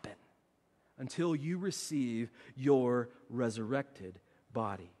happen until you receive your resurrected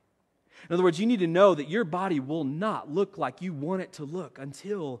body. In other words, you need to know that your body will not look like you want it to look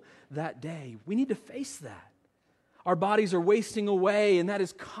until that day. We need to face that. Our bodies are wasting away, and that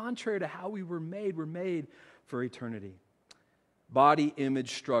is contrary to how we were made. We're made for eternity. Body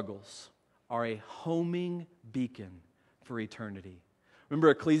image struggles are a homing beacon for eternity.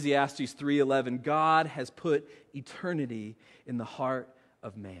 Remember Ecclesiastes 3:11, God has put eternity in the heart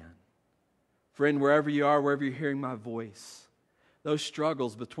of man. Friend, wherever you are, wherever you're hearing my voice, those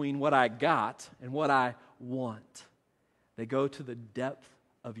struggles between what I got and what I want, they go to the depth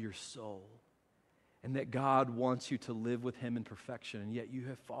of your soul. And that God wants you to live with Him in perfection, and yet you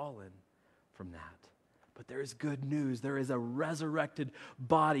have fallen from that. But there is good news. There is a resurrected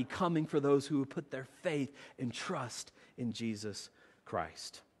body coming for those who have put their faith and trust in Jesus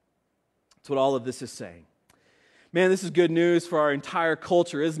Christ. That's what all of this is saying. Man, this is good news for our entire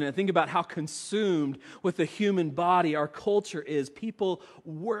culture, isn't it? Think about how consumed with the human body our culture is. People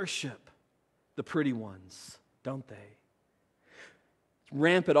worship the pretty ones, don't they? It's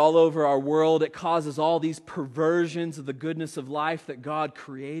rampant all over our world. It causes all these perversions of the goodness of life that God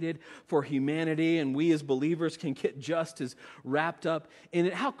created for humanity, and we as believers can get just as wrapped up in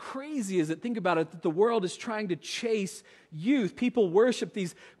it. How crazy is it? Think about it, that the world is trying to chase youth. People worship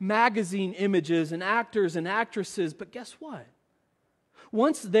these magazine images and actors and actresses, but guess what?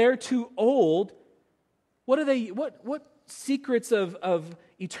 Once they're too old, what secrets of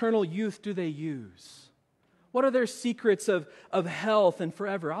eternal youth do they use? What are their secrets of health and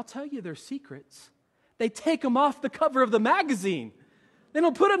forever? I'll tell you their secrets. They take them off the cover of the magazine. They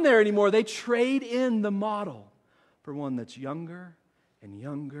don't put them there anymore. They trade in the model for one that's younger and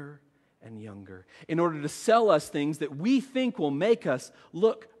younger and younger in order to sell us things that we think will make us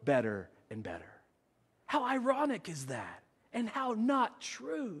look better and better. How ironic is that? And how not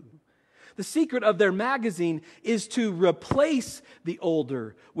true. The secret of their magazine is to replace the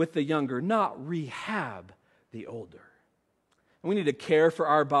older with the younger, not rehab the older. And we need to care for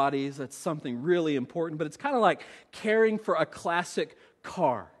our bodies. That's something really important, but it's kind of like caring for a classic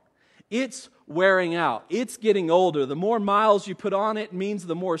car. It's wearing out. It's getting older. The more miles you put on it means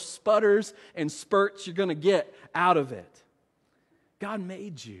the more sputters and spurts you're going to get out of it. God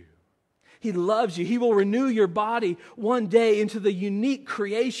made you. He loves you. He will renew your body one day into the unique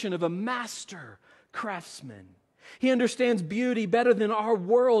creation of a master craftsman. He understands beauty better than our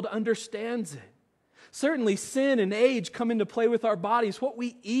world understands it. Certainly, sin and age come into play with our bodies. What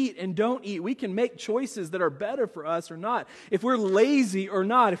we eat and don't eat, we can make choices that are better for us or not. If we're lazy or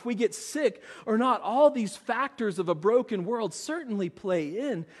not, if we get sick or not, all these factors of a broken world certainly play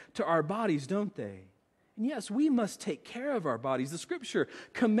in to our bodies, don't they? And yes, we must take care of our bodies. The Scripture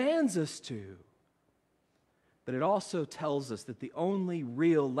commands us to. But it also tells us that the only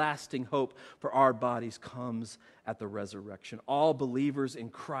real lasting hope for our bodies comes at the resurrection. All believers in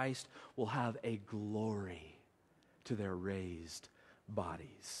Christ will have a glory to their raised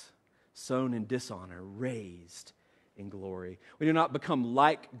bodies. Sown in dishonor, raised in glory. We do not become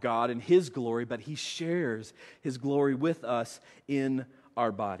like God in His glory, but He shares His glory with us in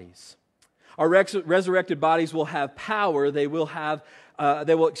our bodies. Our resurrected bodies will have power. They'll have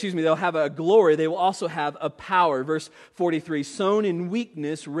a glory. They will also have a power. Verse 43, sown in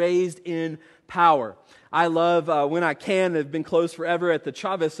weakness, raised in power. I love when I can, have been closed forever at the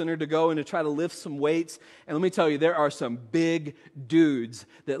Chavez Center to go and to try to lift some weights. And let me tell you, there are some big dudes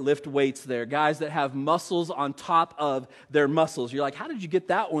that lift weights there. Guys that have muscles on top of their muscles. You're like, how did you get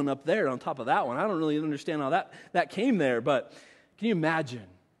that one up there on top of that one? I don't really understand how that came there. But can you imagine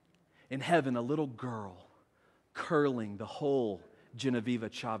in heaven a little girl curling the whole Genevieve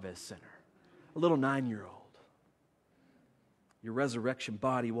Chavez Center? A little 9-year-old. Your resurrection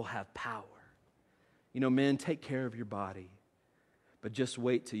body will have power. You know, men, take care of your body, but just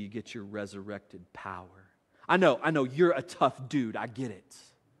wait till you get your resurrected power. I know, you're a tough dude, I get it,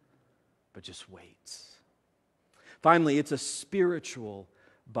 but just wait. Finally, it's a spiritual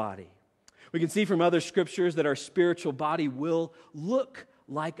body. We can see from other scriptures that our spiritual body will look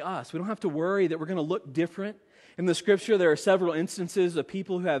like us. We don't have to worry that we're going to look different. In the Scripture, there are several instances of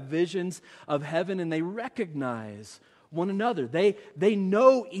people who have visions of heaven and they recognize one another. They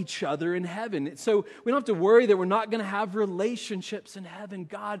know each other in heaven. So we don't have to worry that we're not going to have relationships in heaven.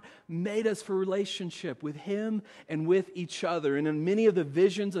 God made us for relationship with Him and with each other. And in many of the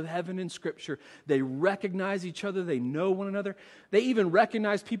visions of heaven in Scripture, they recognize each other. They know one another. They even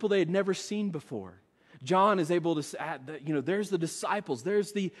recognize people they had never seen before. John is able to say, there's the disciples,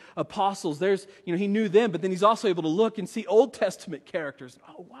 there's the apostles, he knew them, but then he's also able to look and see Old Testament characters.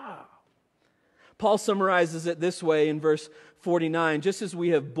 Oh, wow. Paul summarizes it this way in verse 49, just as we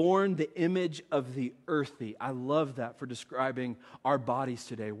have borne the image of the earthy. I love that for describing our bodies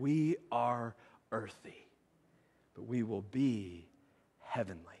today. We are earthy, but we will be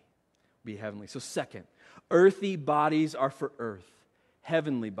heavenly. Be heavenly. So second, earthy bodies are for earth.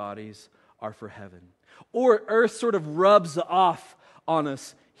 Heavenly bodies are for heaven. Or earth sort of rubs off on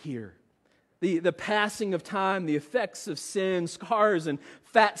us here. The passing of time, the effects of sin, scars and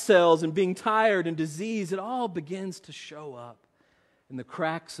fat cells and being tired and disease, it all begins to show up in the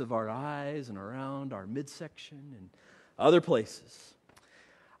cracks of our eyes and around our midsection and other places.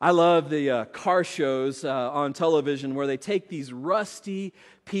 I love the car shows on television where they take these rusty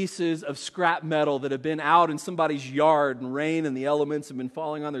pieces of scrap metal that have been out in somebody's yard and rain and the elements have been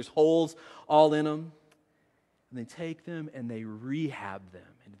falling on. There's holes all in them. And they take them and they rehab them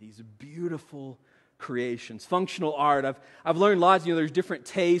into these beautiful creations. Functional art, I've learned lots. There's different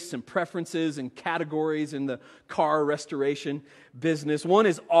tastes and preferences and categories in the car restoration business. One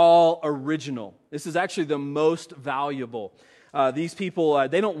is all original. This is actually the most valuable. These people,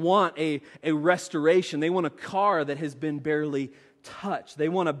 they don't want a restoration. They want a car that has been barely touched. They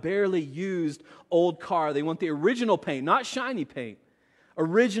want a barely used old car. They want the original paint, not shiny paint.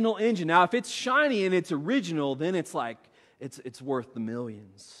 Original engine. Now, if it's shiny and it's original, then it's like, it's worth the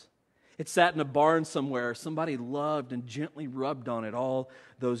millions. It sat in a barn somewhere. Somebody loved and gently rubbed on it all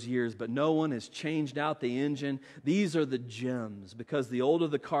those years, but no one has changed out the engine. These are the gems, because the older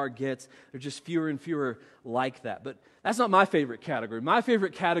the car gets, there are just fewer and fewer like that. But that's not my favorite category. My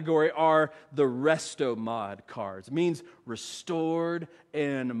favorite category are the resto mod cars. It means restored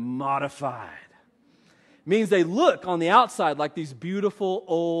and modified. It means they look on the outside like these beautiful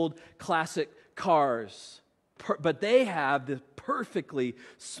old classic cars, but they have this perfectly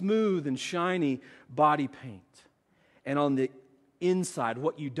smooth and shiny body paint. And on the inside,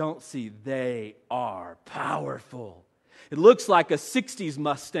 what you don't see, they are powerful. It looks like a 60s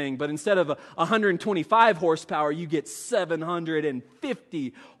Mustang, but instead of 125 horsepower, you get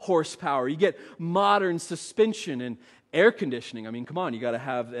 750 horsepower. You get modern suspension and air conditioning. I mean, come on, you got to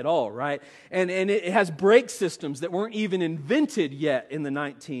have it all, right? And it has brake systems that weren't even invented yet in the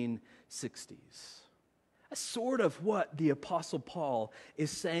 1960s. That's sort of what the Apostle Paul is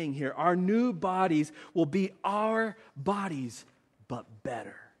saying here. Our new bodies will be our bodies, but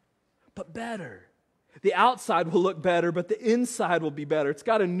better. But better. The outside will look better, but the inside will be better. It's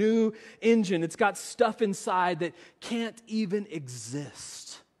got a new engine. It's got stuff inside that can't even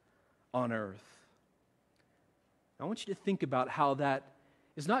exist on earth. I want you to think about how that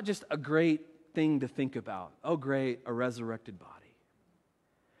is not just a great thing to think about. Oh, great, a resurrected body.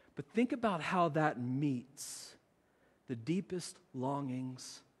 But think about how that meets the deepest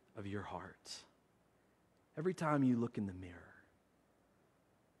longings of your heart. Every time you look in the mirror,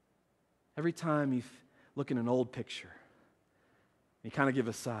 every time you look in an old picture, you kind of give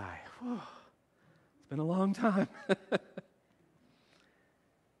a sigh. Whew, it's been a long time.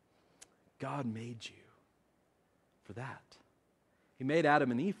 God made you for that. He made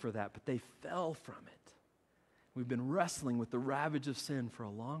Adam and Eve for that, but they fell from it. We've been wrestling with the ravage of sin for a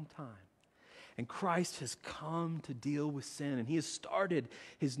long time. And Christ has come to deal with sin, and He has started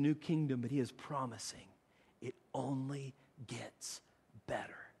His new kingdom, but He is promising it only gets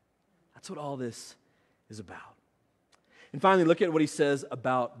better. That's what all this is about. And finally, look at what He says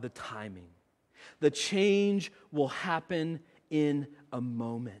about the timing. The change will happen in a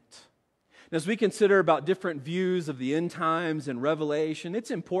moment. And as we consider about different views of the end times and Revelation,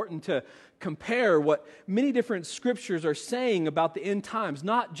 it's important to compare what many different scriptures are saying about the end times,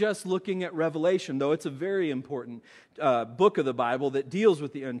 not just looking at Revelation, though it's a very important book of the Bible that deals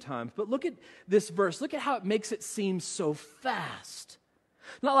with the end times. But look at this verse. Look at how it makes it seem so fast.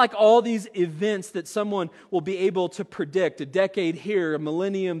 Not like all these events that someone will be able to predict, a decade here, a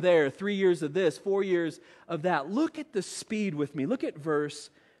millennium there, 3 years of this, 4 years of that. Look at the speed with me. Look at verse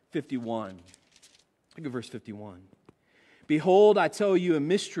 51. Look at verse 51. Behold, I tell you a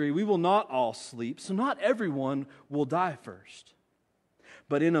mystery. We will not all sleep, so not everyone will die first.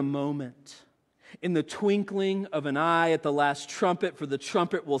 But in a moment, in the twinkling of an eye at the last trumpet, for the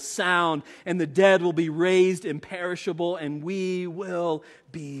trumpet will sound, and the dead will be raised imperishable, and we will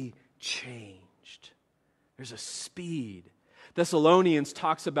be changed. There's a speed. Thessalonians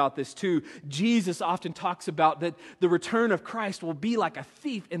talks about this too. Jesus often talks about that the return of Christ will be like a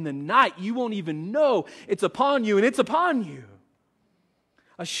thief in the night. You won't even know it's upon you, and it's upon you.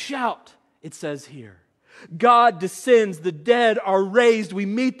 A shout, it says here. God descends, the dead are raised, we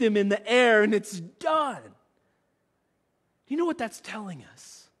meet them in the air, and it's done. Do you know what that's telling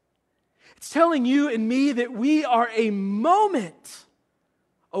us? It's telling you and me that we are a moment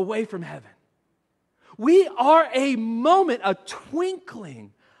away from heaven. We are a moment, a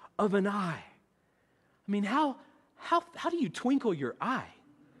twinkling of an eye. I mean, how do you twinkle your eye?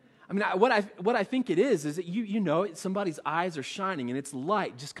 I mean, what I think it is that you know somebody's eyes are shining and it's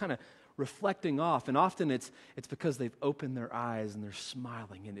light just kind of reflecting off, and often it's because they've opened their eyes and they're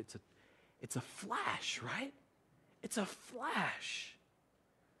smiling, and it's a flash, right? It's a flash.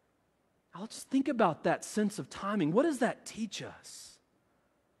 Now let's think about that sense of timing. What does that teach us?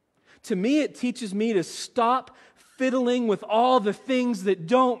 To me, it teaches me to stop fiddling with all the things that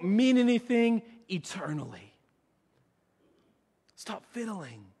don't mean anything eternally. Stop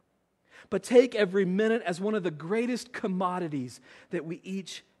fiddling. But take every minute as one of the greatest commodities that we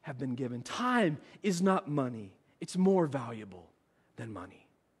each have been given. Time is not money. It's more valuable than money.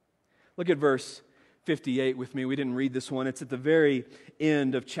 Look at verse 58 with me. We didn't read this one. It's at the very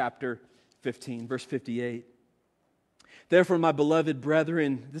end of chapter 15, verse 58. Therefore, my beloved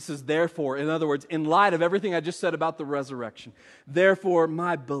brethren, this is therefore, in other words, in light of everything I just said about the resurrection, therefore,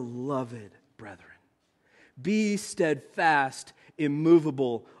 my beloved brethren, be steadfast,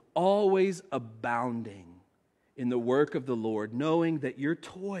 immovable, always abounding in the work of the Lord, knowing that your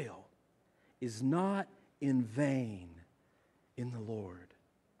toil is not in vain in the Lord.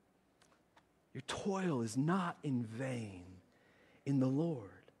 Your toil is not in vain in the Lord.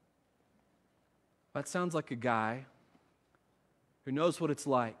 That sounds like a guy who knows what it's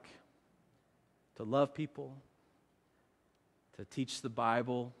like to love people, to teach the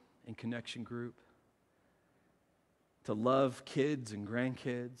Bible in connection group, to love kids and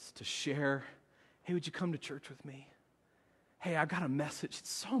grandkids, to share, hey, would you come to church with me? Hey, I got a message.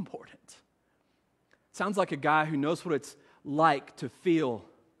 It's so important. Sounds like a guy who knows what it's like to feel,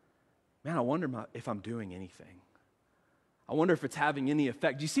 man, I wonder if I'm doing anything. I wonder if it's having any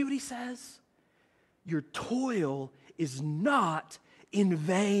effect. Do you see what he says? Your toil is not in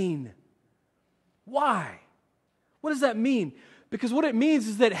vain. Why? What does that mean? Because what it means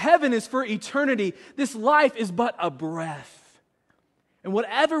is that heaven is for eternity. This life is but a breath. And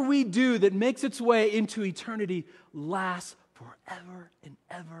whatever we do that makes its way into eternity lasts forever and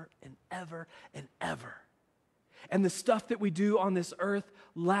ever and ever and ever. And the stuff that we do on this earth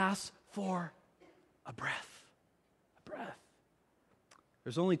lasts for a breath. A breath.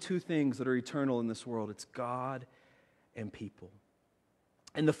 There's only two things that are eternal in this world. It's God and people.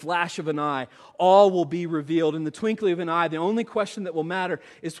 In the flash of an eye, all will be revealed. In the twinkling of an eye, the only question that will matter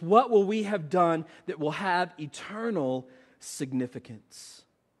is what will we have done that will have eternal significance.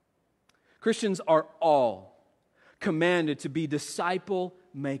 Christians are all commanded to be disciple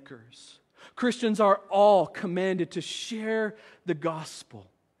makers. Christians are all commanded to share the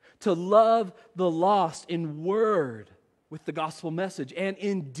gospel, to love the lost in word with the gospel message, and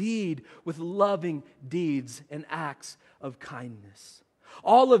in deed with loving deeds and acts of kindness.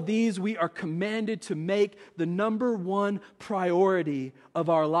 All of these we are commanded to make the number one priority of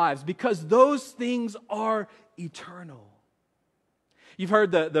our lives because those things are eternal. You've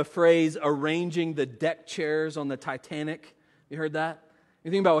heard the phrase arranging the deck chairs on the Titanic. You heard that?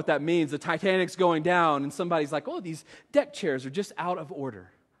 You think about what that means. The Titanic's going down and somebody's like, oh, these deck chairs are just out of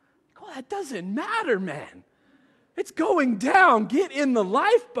order. Oh, that doesn't matter, man. It's going down. Get in the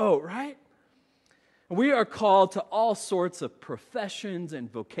lifeboat, right? We are called to all sorts of professions and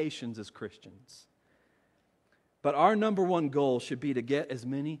vocations as Christians. But our number one goal should be to get as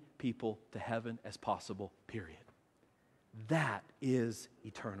many people to heaven as possible, period. That is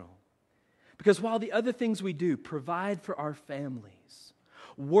eternal. Because while the other things we do, provide for our families,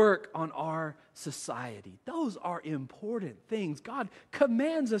 work on our society, those are important things. God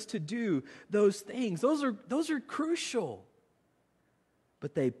commands us to do those things. Those are crucial.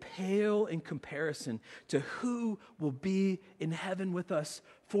 But they pale in comparison to who will be in heaven with us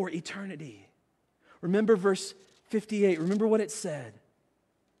for eternity. Remember verse 58. Remember what it said.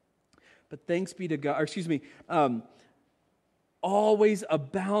 But thanks be to God, always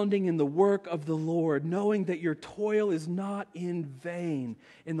abounding in the work of the Lord, knowing that your toil is not in vain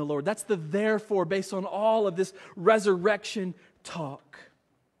in the Lord. That's the therefore based on all of this resurrection talk.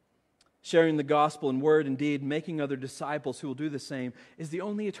 Sharing the gospel in word and deed, making other disciples who will do the same is the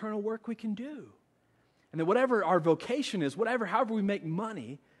only eternal work we can do. And that whatever our vocation is, however we make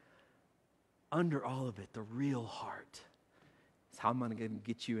money, under all of it, the real heart is how am I going to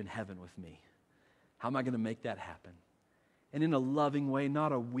get you in heaven with me? How am I going to make that happen? And in a loving way,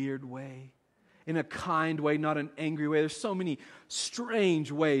 not a weird way. In a kind way, not an angry way. There's so many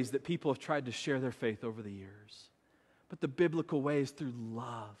strange ways that people have tried to share their faith over the years. But the biblical way is through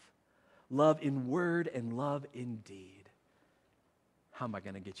love. Love in word and love in deed. How am I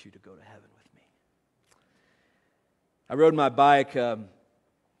going to get you to go to heaven with me? I rode my bike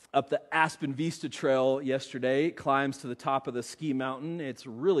up the Aspen Vista Trail yesterday. It climbs to the top of the ski mountain. It's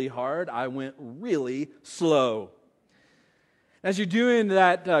really hard. I went really slow. As you're doing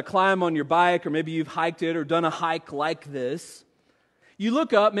that climb on your bike, or maybe you've hiked it or done a hike like this, you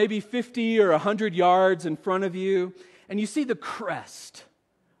look up maybe 50 or 100 yards in front of you, and you see the crest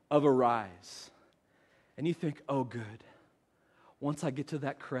of a rise. And you think, oh good, once I get to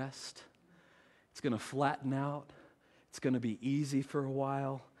that crest, it's going to flatten out. It's going to be easy for a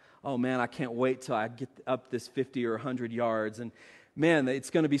while. Oh man, I can't wait till I get up this 50 or 100 yards. And man,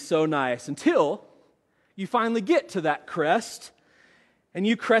 it's going to be so nice until you finally get to that crest, and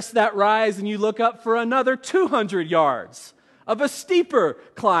you crest that rise, and you look up for another 200 yards of a steeper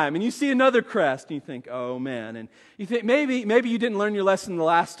climb, and you see another crest, and you think, oh man, and you think maybe you didn't learn your lesson the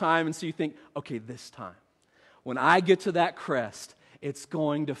last time, and so you think, okay, this time, when I get to that crest, it's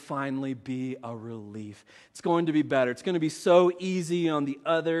going to finally be a relief. It's going to be better. It's going to be so easy on the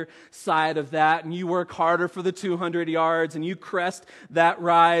other side of that, and you work harder for the 200 yards, and you crest that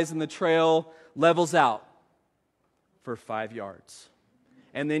rise, and the trail levels out for 5 yards.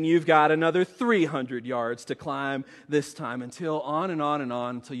 And then you've got another 300 yards to climb this time, until on and on and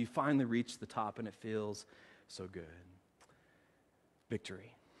on, until you finally reach the top, and it feels so good.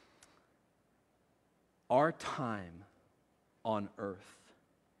 Victory. Our time on earth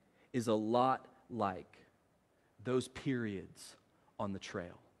is a lot like those periods on the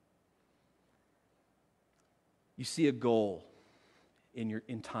trail. You see a goal in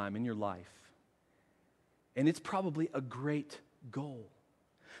your life, and it's probably a great goal.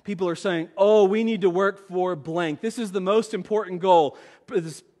 People are saying, oh, we need to work for blank. This is the most important goal,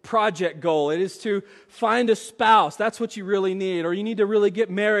 this project goal. It is to find a spouse. That's what you really need. Or you need to really get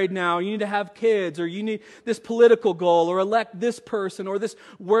married now. You need to have kids. Or you need this political goal. Or elect this person. Or this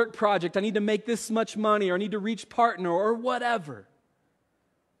work project. I need to make this much money. Or I need to reach partner. Or whatever.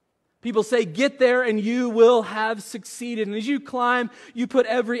 People say, get there and you will have succeeded. And as you climb, you put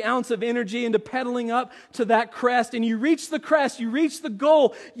every ounce of energy into pedaling up to that crest. And you reach the crest. You reach the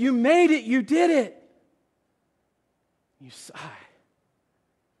goal. You made it. You did it. You sigh.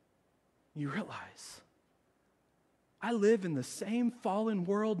 You realize, I live in the same fallen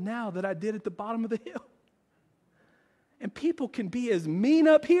world now that I did at the bottom of the hill. And people can be as mean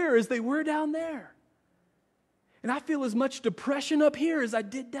up here as they were down there. And I feel as much depression up here as I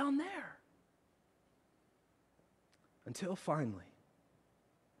did down there. Until finally,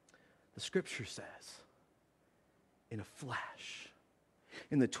 the Scripture says, in a flash,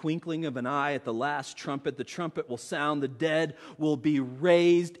 in the twinkling of an eye, at the last trumpet, the trumpet will sound, the dead will be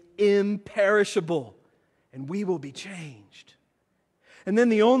raised imperishable, and we will be changed. And then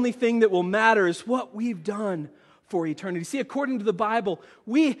the only thing that will matter is what we've done for eternity. See, according to the Bible,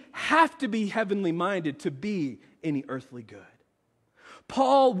 we have to be heavenly minded to be any earthly good.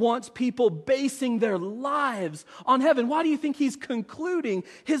 Paul wants people basing their lives on heaven. Why do you think he's concluding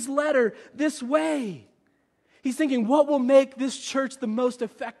his letter this way? He's thinking, what will make this church the most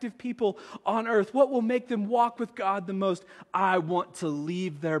effective people on earth? What will make them walk with God the most? I want to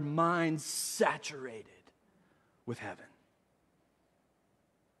leave their minds saturated with heaven.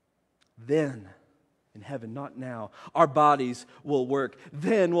 Then, in heaven, not now, our bodies will work.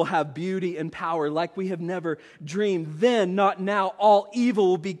 Then we'll have beauty and power like we have never dreamed. Then, not now, all evil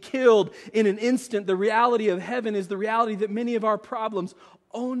will be killed in an instant. The reality of heaven is the reality that many of our problems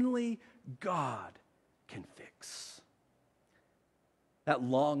only God can fix. That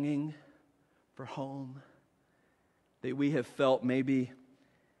longing for home that we have felt maybe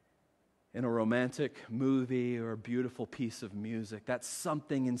in a romantic movie or a beautiful piece of music. That's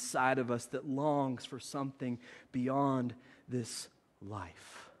something inside of us that longs for something beyond this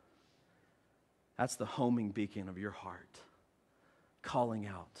life. That's the homing beacon of your heart, calling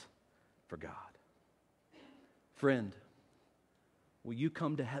out for God. Friend, will you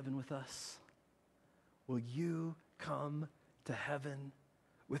come to heaven with us? Will you come to heaven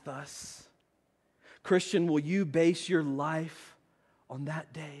with us? Christian, will you base your life on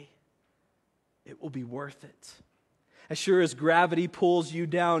that day? It will be worth it. As sure as gravity pulls you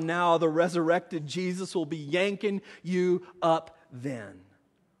down now, the resurrected Jesus will be yanking you up then.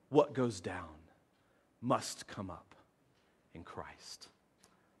 What goes down must come up in Christ.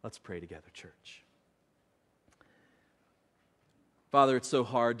 Let's pray together, church. Father, it's so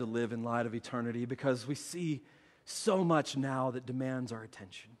hard to live in light of eternity because we see so much now that demands our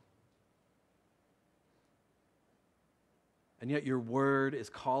attention. And yet your word is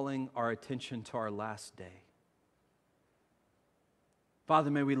calling our attention to our last day. Father,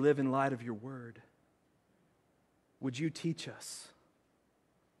 may we live in light of your word. Would you teach us?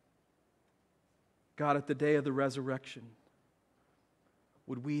 God, at the day of the resurrection,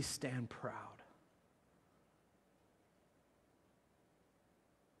 would we stand proud?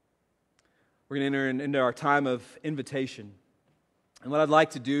 We're going to enter into our time of invitation. And what I'd like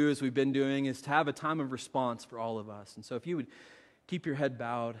to do, as we've been doing, is to have a time of response for all of us. And so if you would keep your head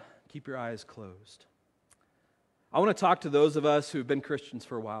bowed, keep your eyes closed. I want to talk to those of us who have been Christians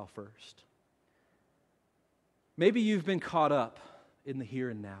for a while first. Maybe you've been caught up in the here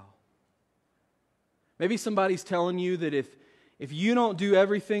and now. Maybe somebody's telling you that if you don't do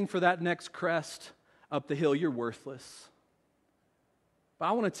everything for that next crest up the hill, you're worthless. But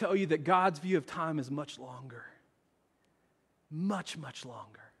I want to tell you that God's view of time is much longer. Much, much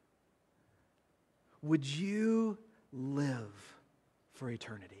longer. Would you live for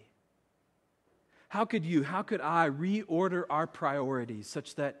eternity? How could I reorder our priorities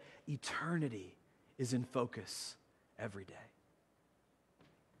such that eternity is in focus every day?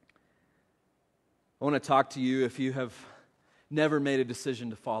 I want to talk to you if you have never made a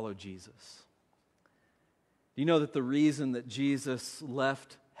decision to follow Jesus. Do you know that the reason that Jesus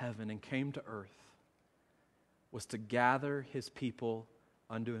left heaven and came to earth was to gather his people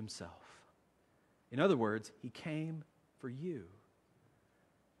unto himself? In other words, he came for you.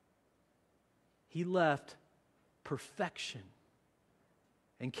 He left perfection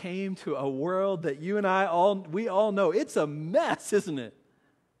and came to a world that you and we all know it's a mess, isn't it?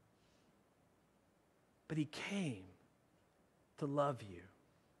 But he came to love you.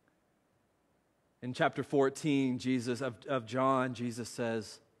 In chapter 14 of John, Jesus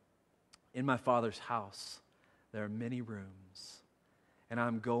says, "In my Father's house there are many rooms, and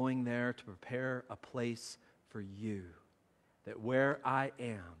I'm going there to prepare a place for you, that where I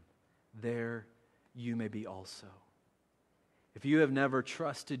am, there you may be also." If you have never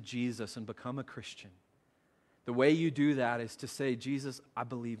trusted Jesus and become a Christian, the way you do that is to say, "Jesus, I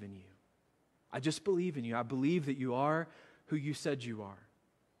believe in you. I just believe in you. I believe that you are who you said you are.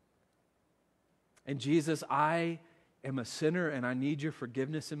 And Jesus, I am a sinner and I need your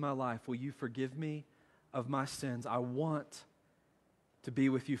forgiveness in my life. Will you forgive me of my sins? I want to be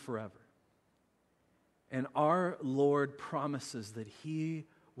with you forever." And our Lord promises that he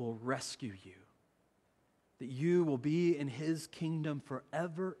will rescue you, that you will be in his kingdom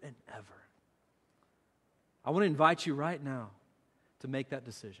forever and ever. I want to invite you right now to make that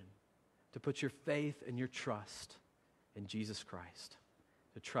decision, to put your faith and your trust in Jesus Christ,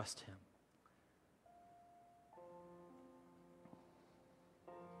 to trust him.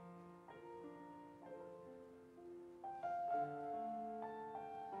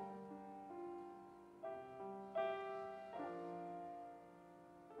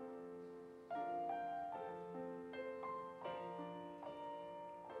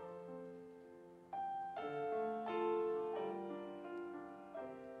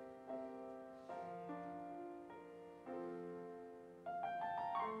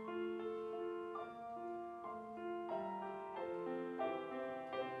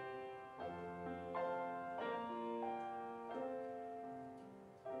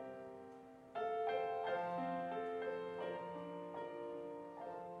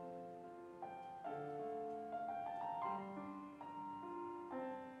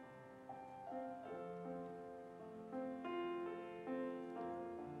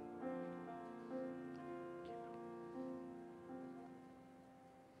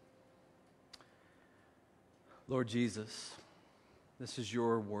 Lord Jesus, this is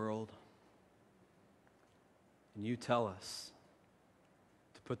your world, and you tell us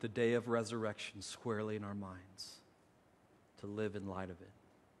to put the day of resurrection squarely in our minds, to live in light of it.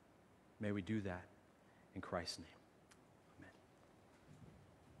 May we do that in Christ's name.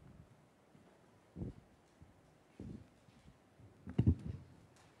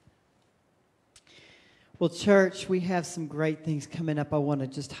 Well, church, we have some great things coming up I want to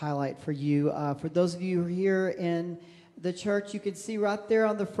just highlight for you. For those of you who are here in the church, you can see right there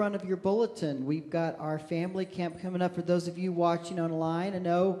on the front of your bulletin, we've got our family camp coming up. For those of you watching online, I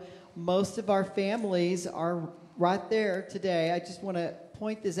know most of our families are right there today. I just want to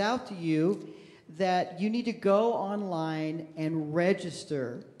point this out to you, that you need to go online and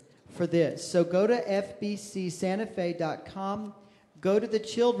register for this. So go to FBCSantaFe.com, go to the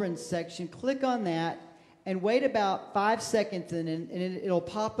children's section, click on that, and wait about 5 seconds, and it'll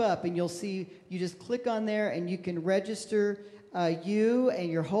pop up, and you'll see, you just click on there, and you can register you and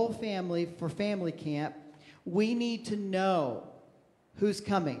your whole family for family camp. We need to know who's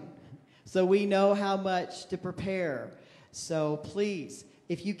coming, so we know how much to prepare. So please,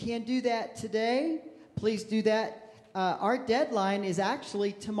 if you can do that today, please do that. Our deadline is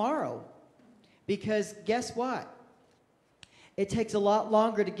actually tomorrow, because guess what? It takes a lot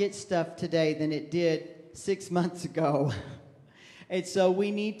longer to get stuff today than it did 6 months ago. And so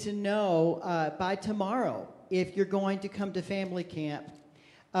we need to know by tomorrow if you're going to come to family camp.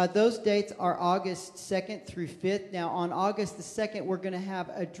 Those dates are August 2nd through 5th. Now, on August the 2nd, we're going to have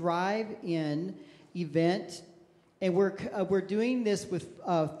a drive-in event. And we're doing this with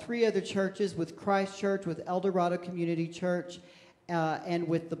 3 other churches, with Christ Church, with El Dorado Community Church, and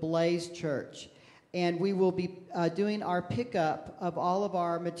with the Blaze Church. And we will be doing our pickup of all of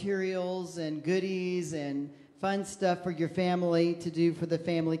our materials and goodies and fun stuff for your family to do for the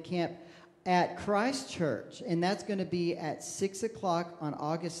family camp at Christ Church. And that's going to be at 6 o'clock on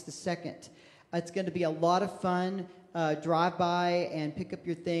August the 2nd. It's going to be a lot of fun. Drive by and pick up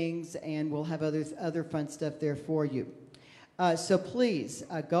your things, and we'll have other fun stuff there for you. So please,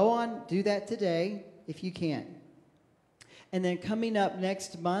 go on, do that today if you can. And then coming up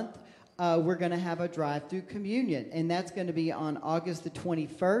next month, we're going to have a drive-through communion, and that's going to be on August the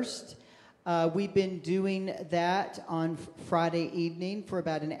 21st. We've been doing that on Friday evening for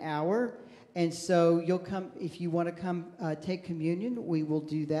about an hour. And so you'll come, if you want to come take communion, we will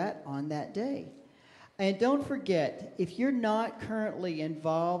do that on that day. And don't forget, if you're not currently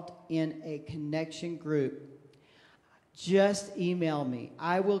involved in a connection group, just email me.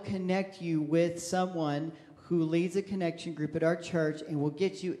 I will connect you with someone who leads a connection group at our church, and we'll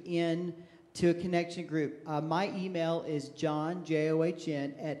get you in to a connection group. My email is john,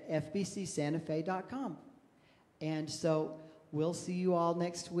 John, at FBCSantaFe.com. And so we'll see you all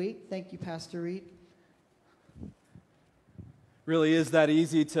next week. Thank you, Pastor Reed. Really is that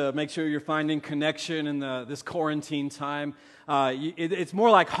easy to make sure you're finding connection in this quarantine time. It's more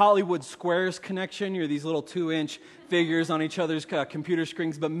like Hollywood Squares connection. You're these little 2-inch figures on each other's computer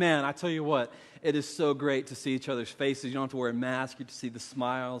screens. But man, I tell you what, it is so great to see each other's faces. You don't have to wear a mask. You get to see the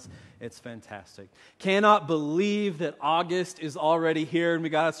smiles. It's fantastic. Cannot believe that August is already here, and we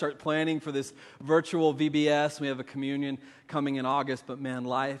got to start planning for this virtual VBS. We have a communion coming in August. But man,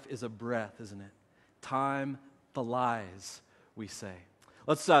 life is a breath, isn't it? Time flies, we say.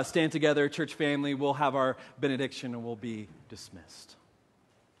 Let's stand together, church family. We'll have our benediction and we'll be dismissed.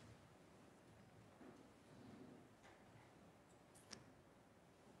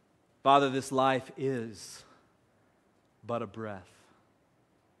 Father, this life is but a breath.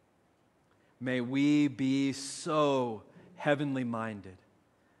 May we be so heavenly minded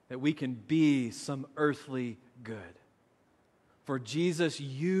that we can be some earthly good. For Jesus,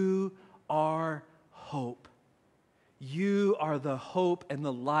 you are hope. You are the hope and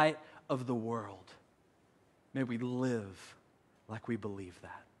the light of the world. May we live like we believe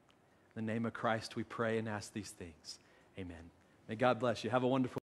that. In the name of Christ, we pray and ask these things. Amen. May God bless you. Have a wonderful